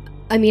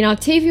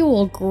 Octavia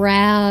will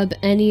grab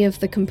any of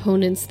the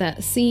components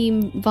that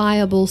seem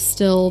viable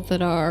still,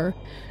 that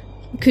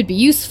could be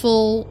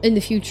useful in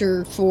the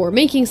future for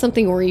making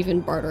something, or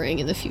even bartering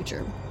in the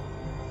future.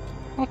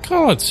 I'll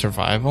call it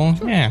survival.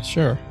 Sure. Yeah,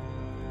 sure.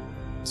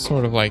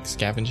 Sort of like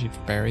scavenging for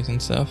berries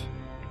and stuff.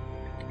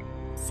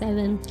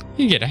 7.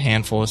 You get a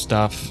handful of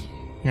stuff.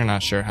 You're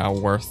not sure how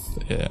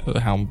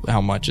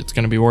much it's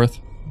going to be worth.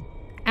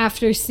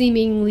 After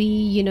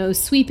seemingly,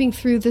 sweeping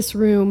through this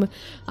room,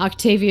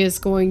 Octavia is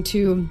going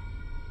to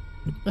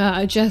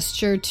a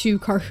gesture to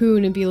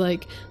Carhoon and be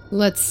like,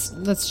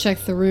 let's check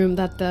the room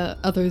that the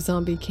other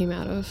zombie came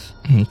out of.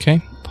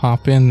 Okay,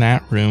 pop in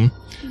that room.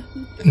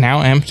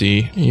 Now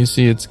empty. You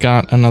see it's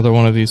got another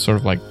one of these sort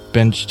of like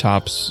bench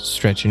tops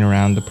stretching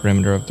around the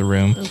perimeter of the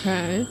room.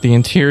 Okay. The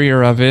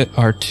interior of it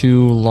are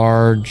two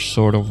large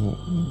sort of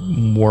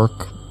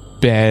work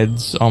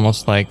beds,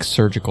 almost like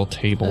surgical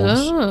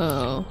tables,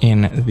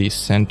 in the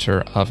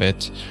center of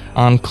it.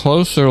 On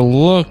closer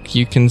look,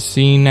 you can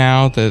see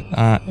now that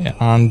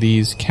on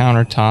these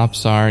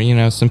countertops are,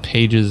 some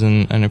pages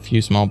and a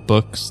few small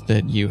books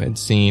that you had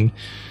seen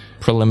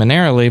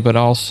preliminarily, but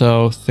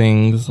also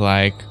things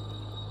like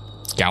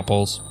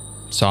scalpels,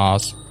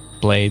 saws,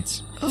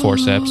 blades,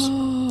 forceps,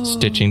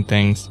 stitching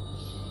things.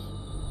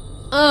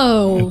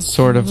 Oh, it's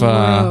sort of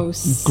a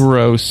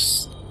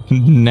gross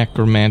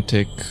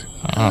necromantic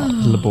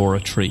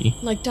laboratory.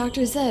 Like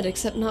Dr. Zed,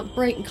 except not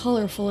bright and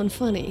colorful and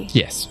funny.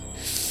 Yes.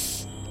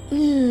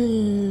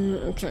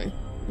 Okay.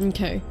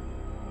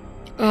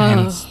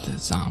 Hence the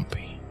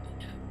zombie.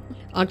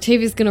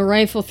 Octavia's gonna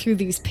rifle through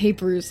these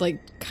papers, like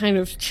kind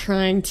of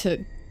trying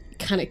to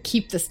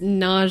keep this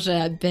nausea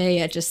at bay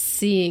at just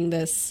seeing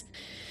this,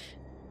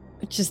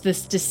 just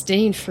this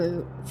disdain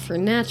for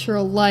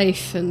natural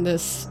life and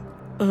this.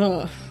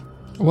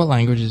 What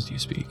languages do you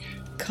speak?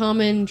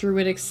 Common,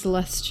 Druidic,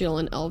 Celestial,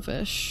 and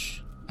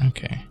Elvish.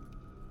 Okay.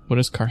 What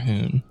is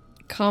Carhoon?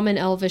 Common,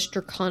 Elvish,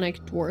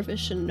 Draconic,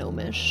 Dwarvish, and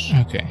Gnomish.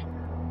 Okay.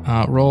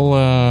 Roll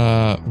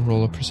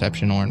a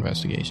perception or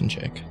investigation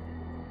check.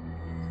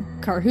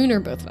 Carhoon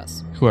or both of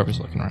us? Whoever's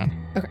looking around.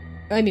 Okay.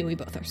 I mean, we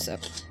both are, so.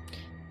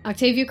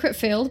 Octavia crit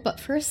failed, but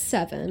for a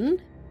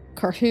 7.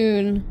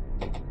 Carhoon,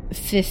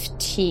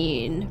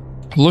 15.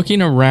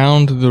 Looking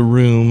around the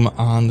room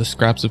on the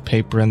scraps of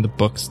paper and the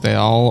books, they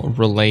all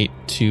relate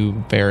to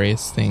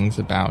various things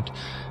about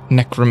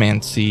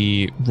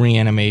necromancy,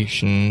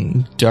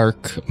 reanimation,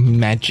 dark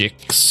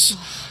magics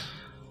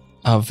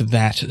of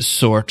that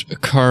sort.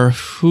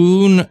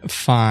 Carhoon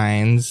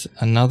finds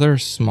another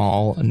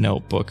small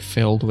notebook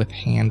filled with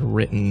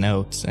handwritten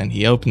notes, and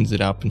he opens it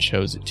up and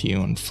shows it to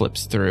you and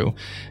flips through.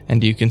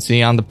 And you can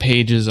see on the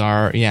pages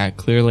are,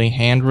 clearly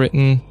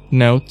handwritten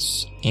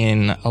notes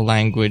in a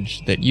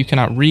language that you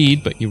cannot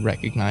read, but you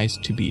recognize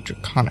to be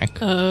Draconic.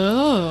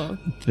 Oh.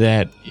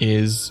 That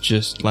is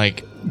just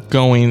like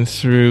going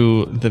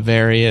through the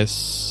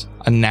various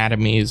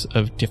anatomies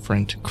of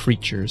different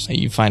creatures.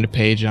 You find a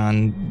page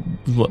on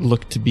what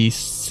look to be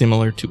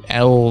similar to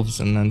elves,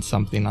 and then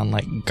something on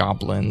like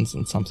goblins,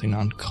 and something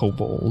on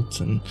kobolds,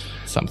 and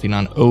something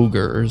on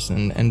ogres,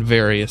 and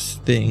various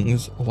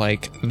things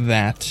like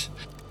that.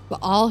 But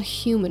all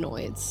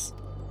humanoids.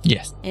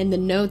 Yes. And the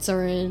notes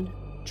are in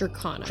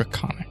Draconic.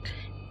 Draconic.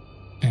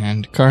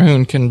 And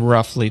Carhoon can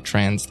roughly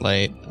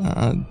translate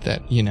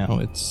that,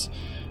 it's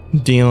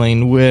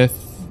dealing with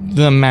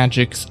the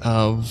magics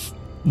of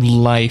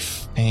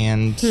life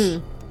and,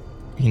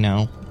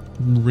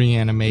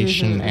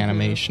 reanimation,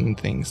 animation,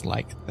 things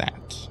like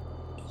that.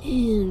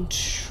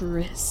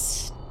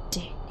 Interesting.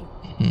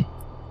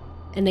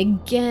 And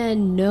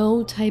again,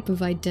 no type of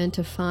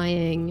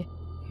identifier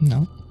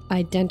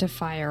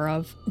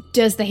of...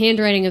 Does the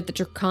handwriting of the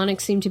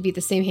Draconic seem to be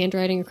the same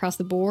handwriting across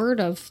the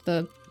board of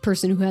the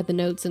person who had the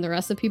notes in the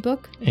recipe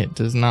book? It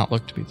does not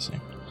look to be the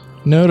same.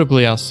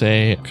 Notably, I'll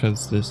say,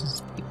 because this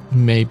is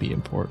maybe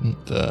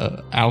important,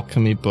 the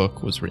alchemy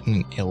book was written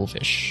in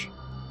Elvish.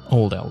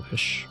 Old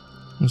Elvish.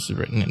 This is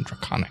written in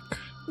Draconic.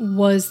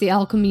 Was the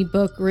alchemy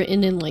book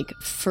written in,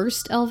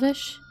 First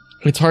Elvish?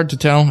 It's hard to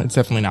tell. It's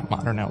definitely not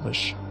modern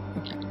Elvish.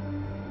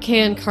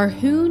 Can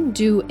Carhoon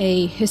do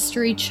a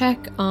history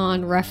check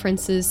on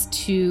references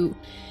to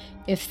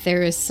if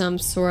there is some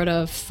sort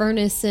of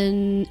furnace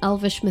in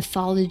Elvish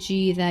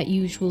mythology that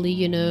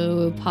usually,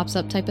 pops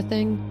up type of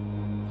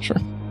thing? Sure.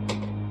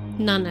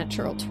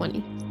 Non-natural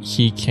 20.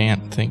 He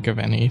can't think of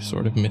any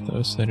sort of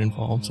mythos that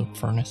involves a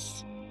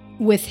furnace.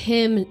 With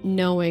him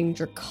knowing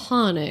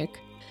Draconic,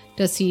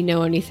 does he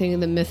know anything in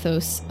the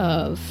mythos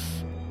of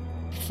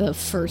the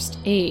First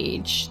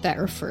Age that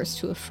refers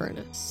to a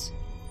furnace?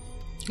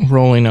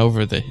 Rolling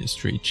over the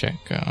history check,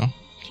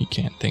 he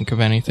can't think of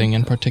anything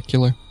in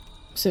particular.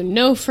 So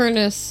no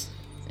furnace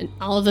and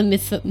all the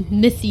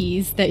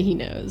mythes that he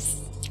knows.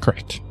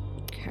 Correct.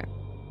 Okay.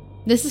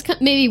 This is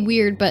maybe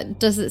weird, but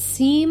does it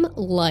seem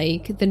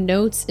like the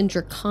notes in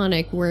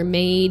Draconic were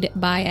made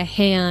by a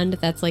hand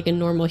that's like a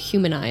normal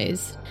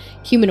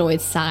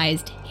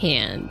humanoid-sized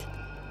hand?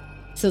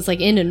 So it's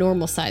like in a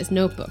normal-sized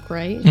notebook,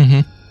 right? Mm-hmm.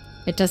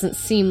 It doesn't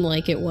seem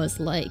like it was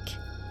like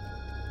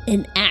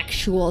an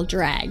actual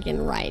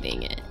dragon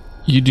writing it.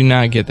 You do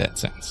not get that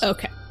sense.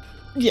 Okay.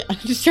 Yeah,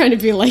 just trying to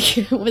be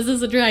like, was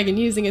this a dragon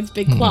using its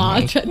big claw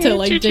to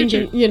like ding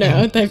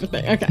it, type of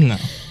thing. Okay. No.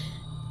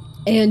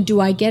 And do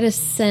I get a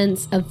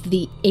sense of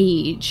the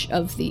age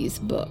of these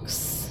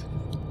books?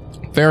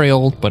 Very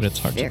old, but it's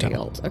hard to tell. Very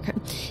old, okay.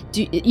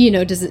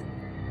 Does it,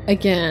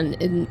 again,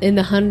 in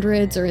the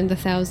hundreds or in the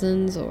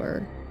thousands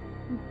or?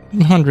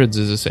 Hundreds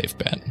is a safe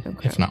bet,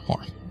 Okay. if not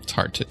more. It's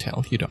hard to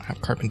tell. You don't have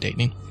carbon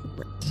dating.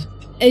 Right.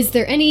 is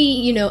there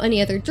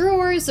any other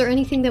drawers or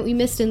anything that we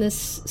missed in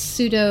this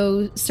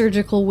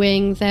pseudo-surgical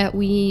wing that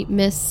we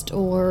missed,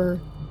 or...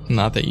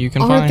 Not that you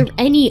can Are find. there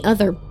any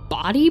other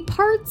body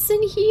parts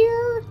in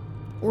here?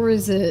 Or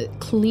is it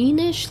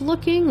cleanish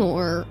looking,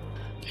 or...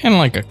 In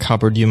like a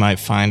cupboard, you might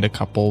find a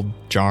couple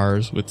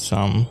jars with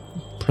some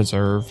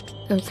preserved,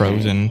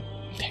 frozen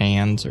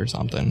tans or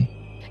something.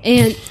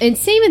 And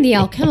same in the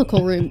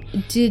alchemical room.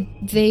 Did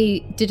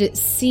it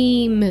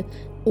seem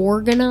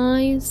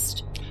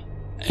organized?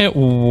 It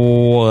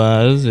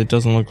was. It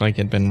doesn't look like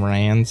it'd been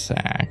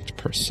ransacked,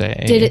 per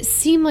se. Did it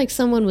seem like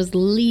someone was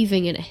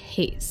leaving in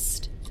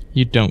haste?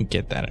 You don't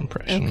get that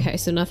impression. Okay,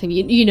 so nothing,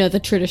 the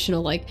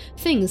traditional, like,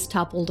 things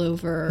toppled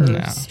over,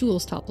 No.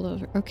 stools toppled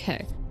over.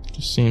 Okay.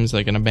 Just seems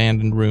like an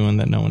abandoned ruin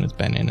that no one has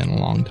been in a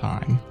long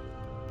time.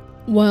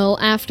 Well,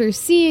 after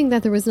seeing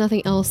that there was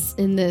nothing else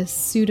in this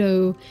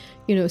pseudo,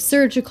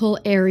 surgical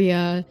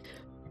area,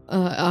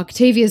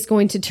 Octavia's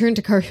going to turn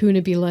to Carhoon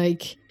and be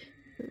like,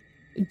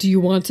 do you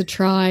want to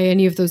try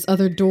any of those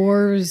other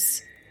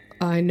doors?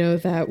 I know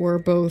that we're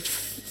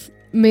both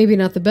maybe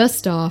not the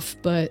best off,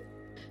 but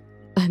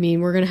I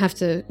mean, we're going to have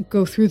to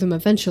go through them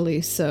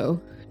eventually,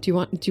 so do you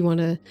want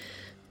to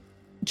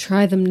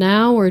try them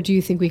now, or do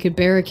you think we could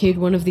barricade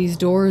one of these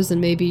doors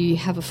and maybe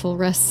have a full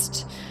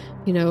rest,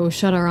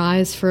 shut our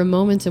eyes for a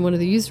moment in one of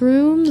these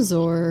rooms,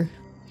 or...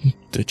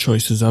 The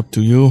choice is up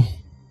to you.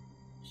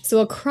 So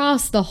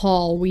across the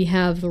hall, we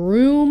have the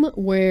room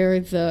where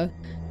the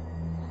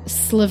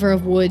sliver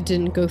of wood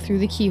didn't go through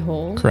the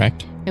keyhole.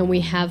 Correct. And we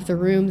have the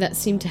room that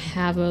seemed to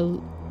have a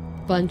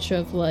bunch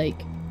of,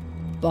 like,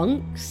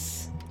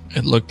 bunks.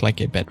 It looked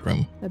like a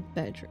bedroom. A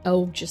bedroom.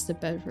 Oh, just a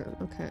bedroom.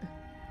 Okay.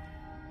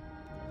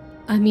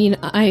 I mean,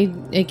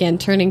 again,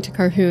 turning to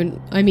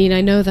Carhoon, I mean, I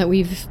know that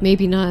we've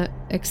maybe not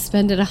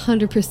expended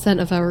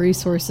 100% of our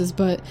resources,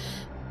 but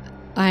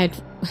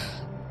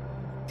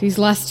these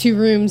last two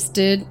rooms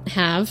did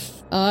have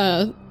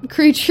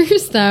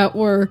creatures that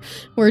were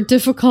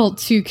difficult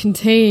to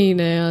contain,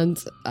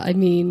 and I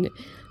mean,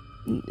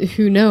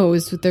 who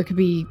knows? There could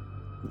be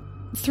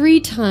 3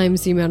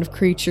 times the amount of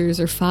creatures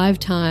or 5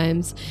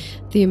 times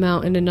the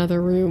amount in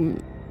another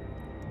room.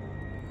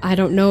 I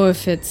don't know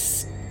if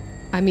it's...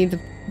 I mean, the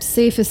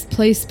safest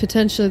place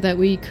potentially that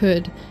we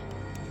could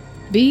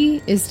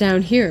be is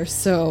down here.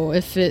 So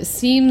if it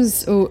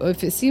seems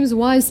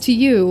wise to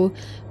you,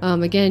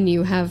 again,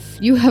 you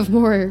have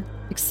more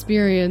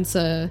experience,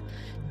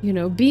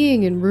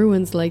 being in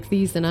ruins like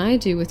these than I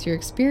do with your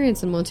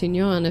experience in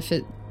Montignon. If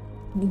it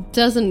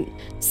doesn't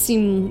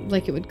seem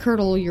like it would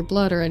curdle your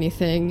blood or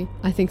anything,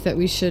 I think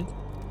we should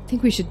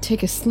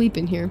take a sleep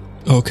in here.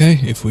 Okay,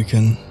 if we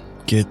can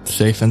get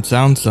safe and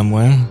sound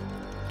somewhere.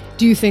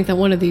 Do you think that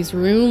one of these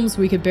rooms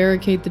we could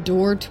barricade the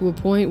door to a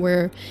point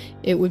where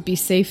it would be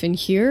safe in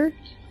here?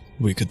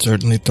 We could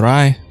certainly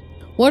try.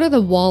 What are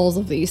the walls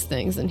of these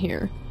things in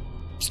here?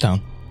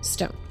 Stone.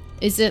 Stone.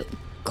 Is it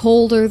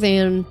colder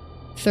than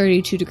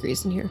 32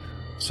 degrees in here?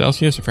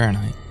 Celsius or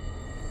Fahrenheit?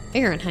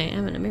 Fahrenheit,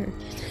 I'm in America.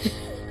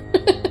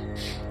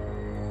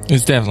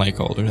 It's definitely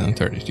colder than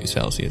 32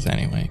 Celsius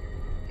anyway.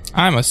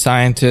 I'm a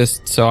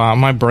scientist, so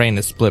my brain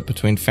is split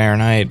between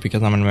Fahrenheit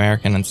because I'm an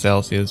American and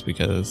Celsius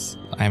because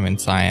I'm in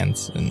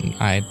science, and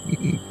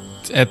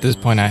at this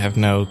point I have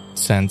no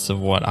sense of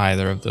what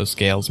either of those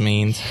scales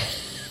means.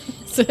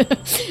 So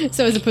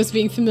as opposed to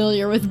being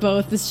familiar with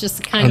both, it's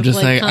just kind I'm of just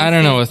like, constant. I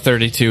don't know what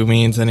 32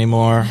 means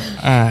anymore.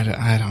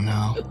 I don't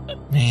know.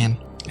 Man.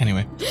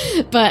 Anyway.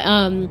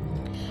 But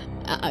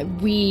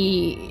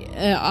we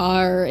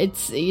are,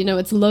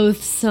 it's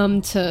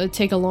loathsome to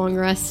take a long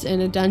rest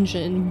in a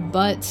dungeon,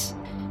 but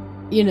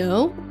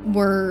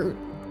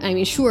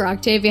sure,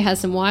 Octavia has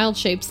some wild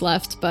shapes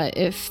left, but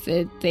if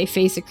they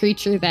face a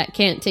creature that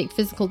can't take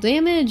physical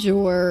damage,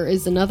 or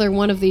is another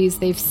one of these,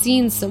 they've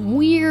seen some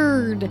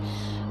weird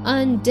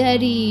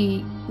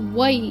undeady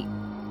white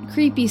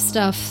creepy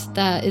stuff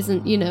that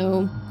isn't,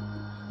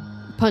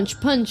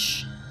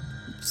 punch.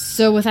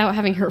 So without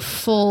having her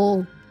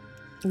full,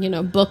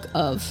 book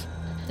of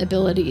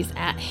abilities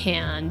at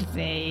hand,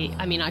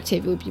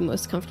 Octavia would be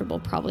most comfortable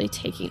probably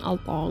taking a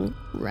long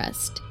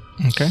rest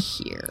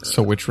here.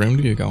 So which room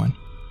do you go in?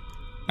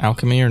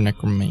 Alchemy or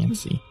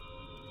necromancy?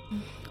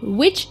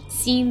 Which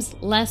seems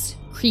less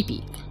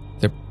creepy?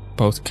 They're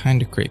both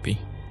kind of creepy.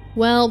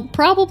 Well,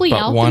 probably but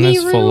alchemy one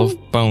is room. full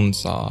of bone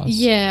saws.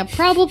 Yeah,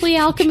 probably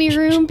alchemy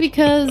room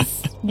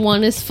because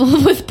one is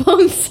full with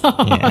bone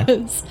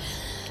saws.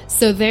 Yeah.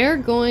 So they're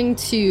going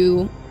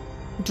to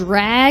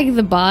drag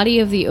the body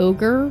of the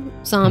ogre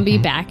zombie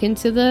back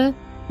into the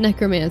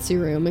necromancy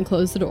room and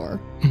close the door.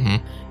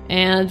 Mm-hmm.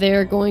 And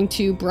they're going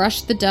to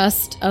brush the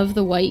dust of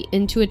the white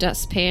into a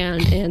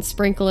dustpan and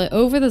sprinkle it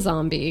over the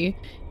zombie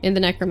in the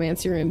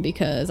necromancy room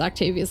because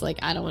Octavia's like,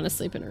 I don't want to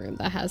sleep in a room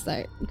that has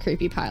that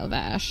creepy pile of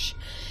ash.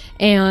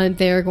 And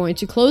they're going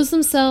to close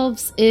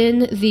themselves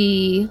in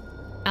the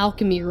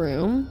alchemy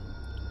room.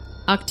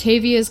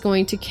 Octavia is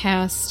going to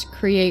cast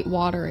Create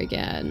Water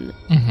again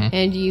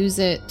and use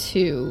it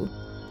to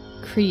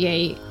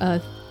create a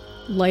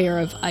layer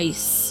of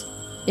ice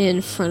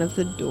in front of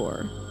the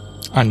door.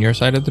 On your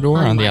side of the door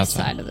or on the my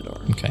outside? side of the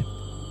door. Okay.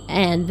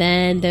 And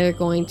then they're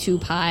going to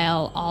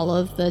pile all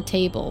of the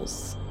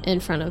tables in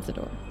front of the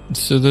door.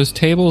 So those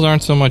tables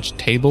aren't so much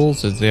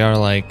tables as they are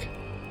like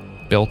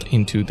built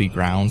into the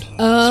ground.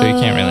 So you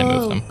can't really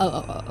move them.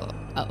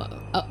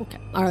 Oh, okay.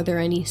 Are there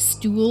any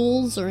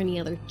stools or any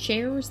other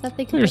chairs that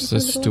they can There's put in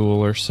a front of the door?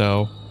 stool or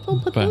so. We'll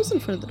put but- those in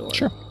front of the door.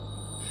 Sure.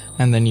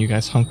 And then you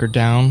guys hunker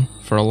down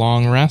for a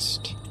long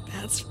rest.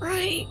 That's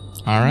right.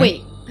 All right.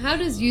 Wait, how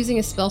does using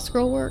a spell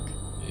scroll work?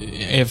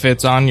 If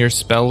it's on your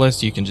spell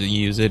list, you can just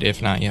use it.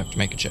 If not, you have to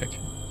make a check.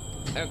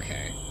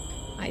 Okay.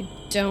 I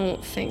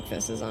don't think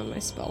this is on my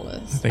spell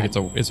list. I think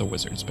it's a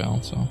wizard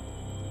spell, so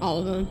all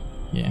of them.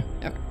 yeah.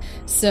 Okay.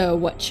 So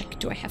what check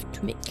do I have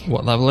to make?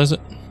 What level is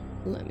it?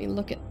 Let me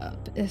look it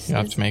up. This You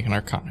have is to make an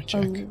Arcana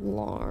check.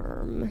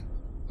 alarm.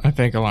 I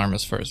think Alarm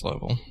is first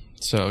level,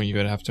 so you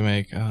would have to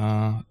make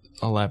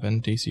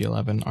 11 DC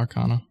 11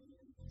 Arcana.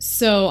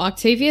 So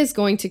Octavia is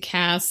going to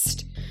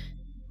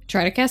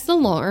try to cast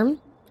alarm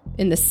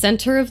in the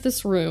center of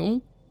this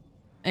room,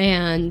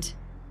 and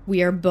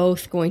we are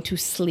both going to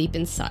sleep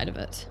inside of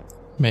it.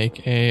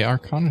 Make a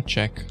Arcana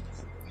check.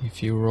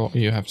 If you roll,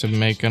 you have to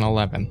make an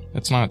 11.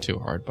 It's not too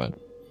hard, but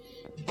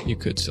you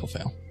could still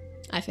fail.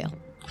 I fail.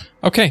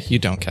 Okay, you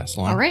don't cast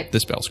alarm. All right. The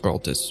spell scroll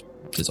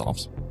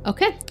dissolves.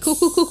 Okay. Cool.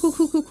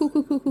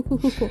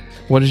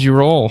 What did you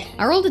roll?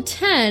 I rolled a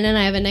 10, and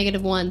I have a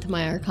 -1 to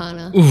my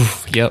Arcana.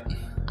 Oof. Yep.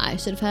 I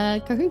should have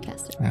had Carhoon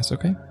cast it. That's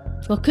okay.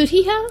 Well, could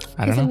he have?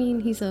 I don't 'Cause, know.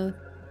 mean, he's a...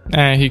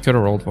 He could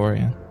have rolled for it.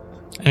 Yeah.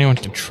 Anyone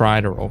can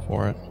try to roll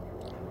for it.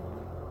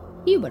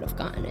 He would have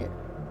gotten it.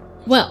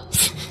 Well,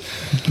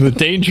 The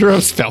danger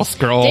of spell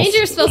scrolls.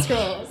 danger spell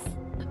scrolls.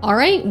 All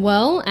right.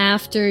 Well,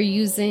 after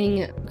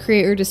using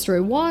Create or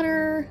Destroy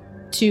Water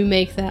to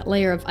make that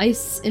layer of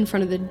ice in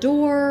front of the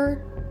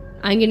door,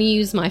 I'm going to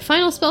use my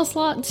final spell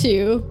slot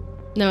to...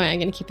 No, I'm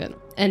going to keep it.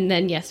 And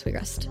then, yes, we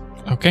rest.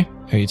 Okay.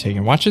 Are you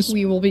taking watches?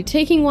 We will be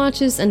taking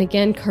watches, and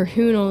again,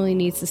 Carhoon only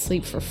needs to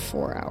sleep for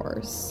 4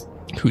 hours.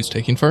 Who's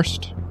taking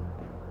first?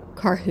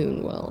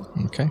 Carhoon will.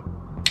 Okay.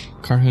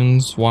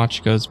 Carhoon's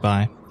watch goes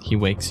by. He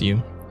wakes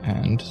you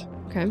and,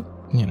 Okay.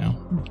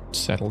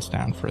 settles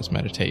down for his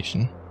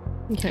meditation.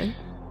 Okay.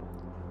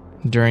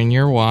 During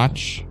your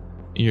watch,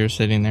 you're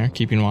sitting there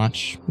keeping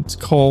watch. It's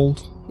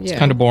cold. It's Yeah.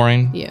 kind of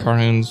boring. Yeah.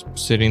 Carhoon's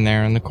sitting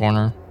there in the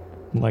corner,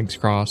 legs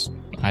crossed,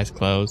 eyes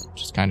closed,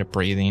 just kind of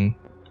breathing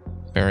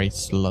very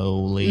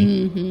slowly.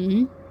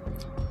 Mm-hmm.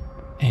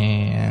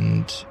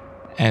 And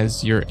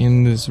as you're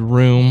in this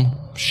room,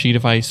 sheet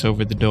of ice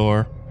over the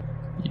door,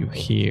 you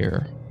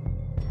hear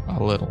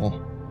a little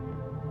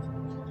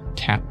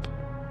tap,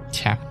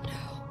 tap,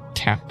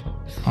 tap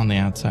on the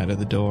outside of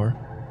the door.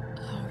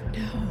 Oh,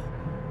 no.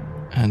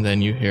 And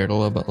then you hear it a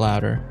little bit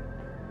louder.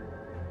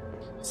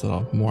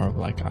 So more of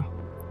like a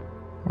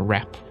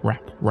rap,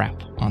 rap,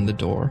 rap on the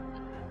door.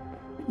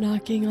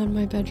 Knocking on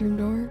my bedroom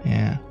door.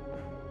 Yeah.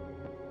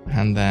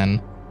 And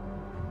then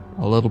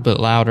a little bit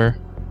louder,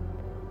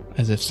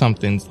 as if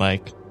something's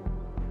like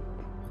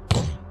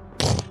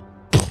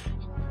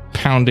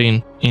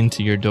pounding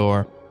into your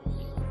door.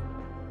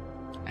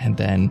 And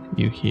then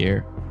you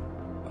hear,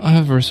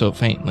 ever so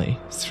faintly,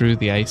 through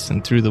the ice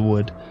and through the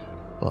wood,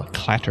 a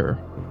clatter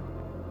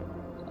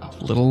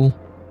of little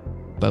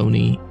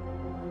bony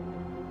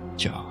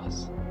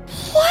jaws.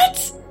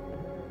 What?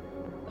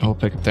 And we'll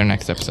pick up there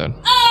next episode.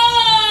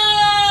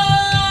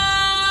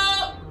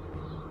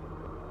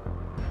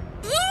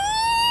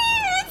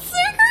 It's so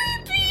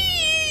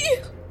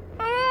creepy!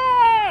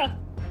 Ah!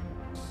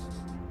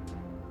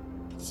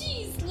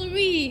 Jeez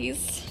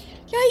Louise.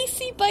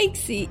 Yicey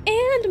Bikesy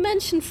and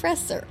mention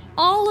Fresser.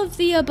 All of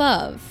the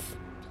above.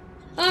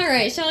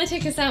 Alright, shall I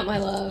take us out, my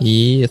love?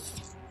 Yes.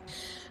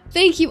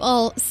 Thank you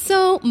all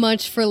so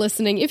much for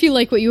listening. If you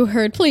like what you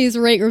heard, please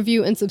rate,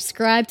 review, and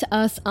subscribe to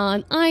us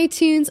on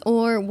iTunes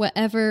or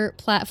whatever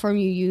platform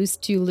you use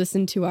to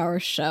listen to our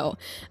show.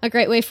 A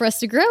great way for us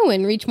to grow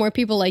and reach more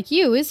people like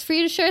you is for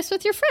you to share us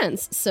with your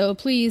friends. So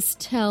please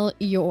tell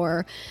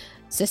your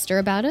sister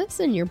about us,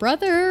 and your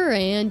brother,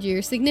 and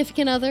your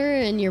significant other,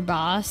 and your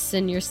boss,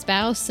 and your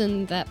spouse,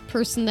 and that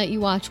person that you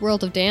watch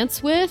World of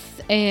Dance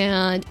with,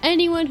 and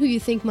anyone who you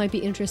think might be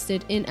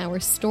interested in our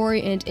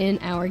story and in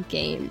our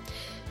game.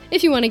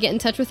 If you want to get in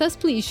touch with us,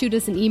 please shoot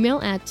us an email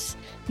at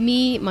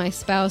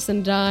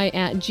me/my/spouse/and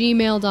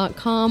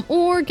I@gmail.com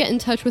or get in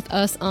touch with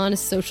us on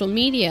social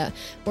media.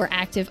 We're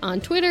active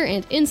on Twitter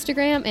and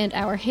Instagram, and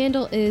our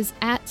handle is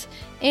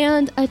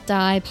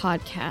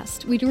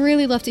 @AndADiePodcast. We'd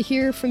really love to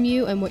hear from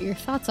you and what your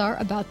thoughts are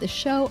about the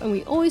show, and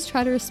we always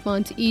try to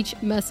respond to each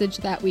message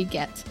that we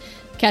get.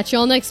 Catch you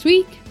all next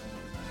week.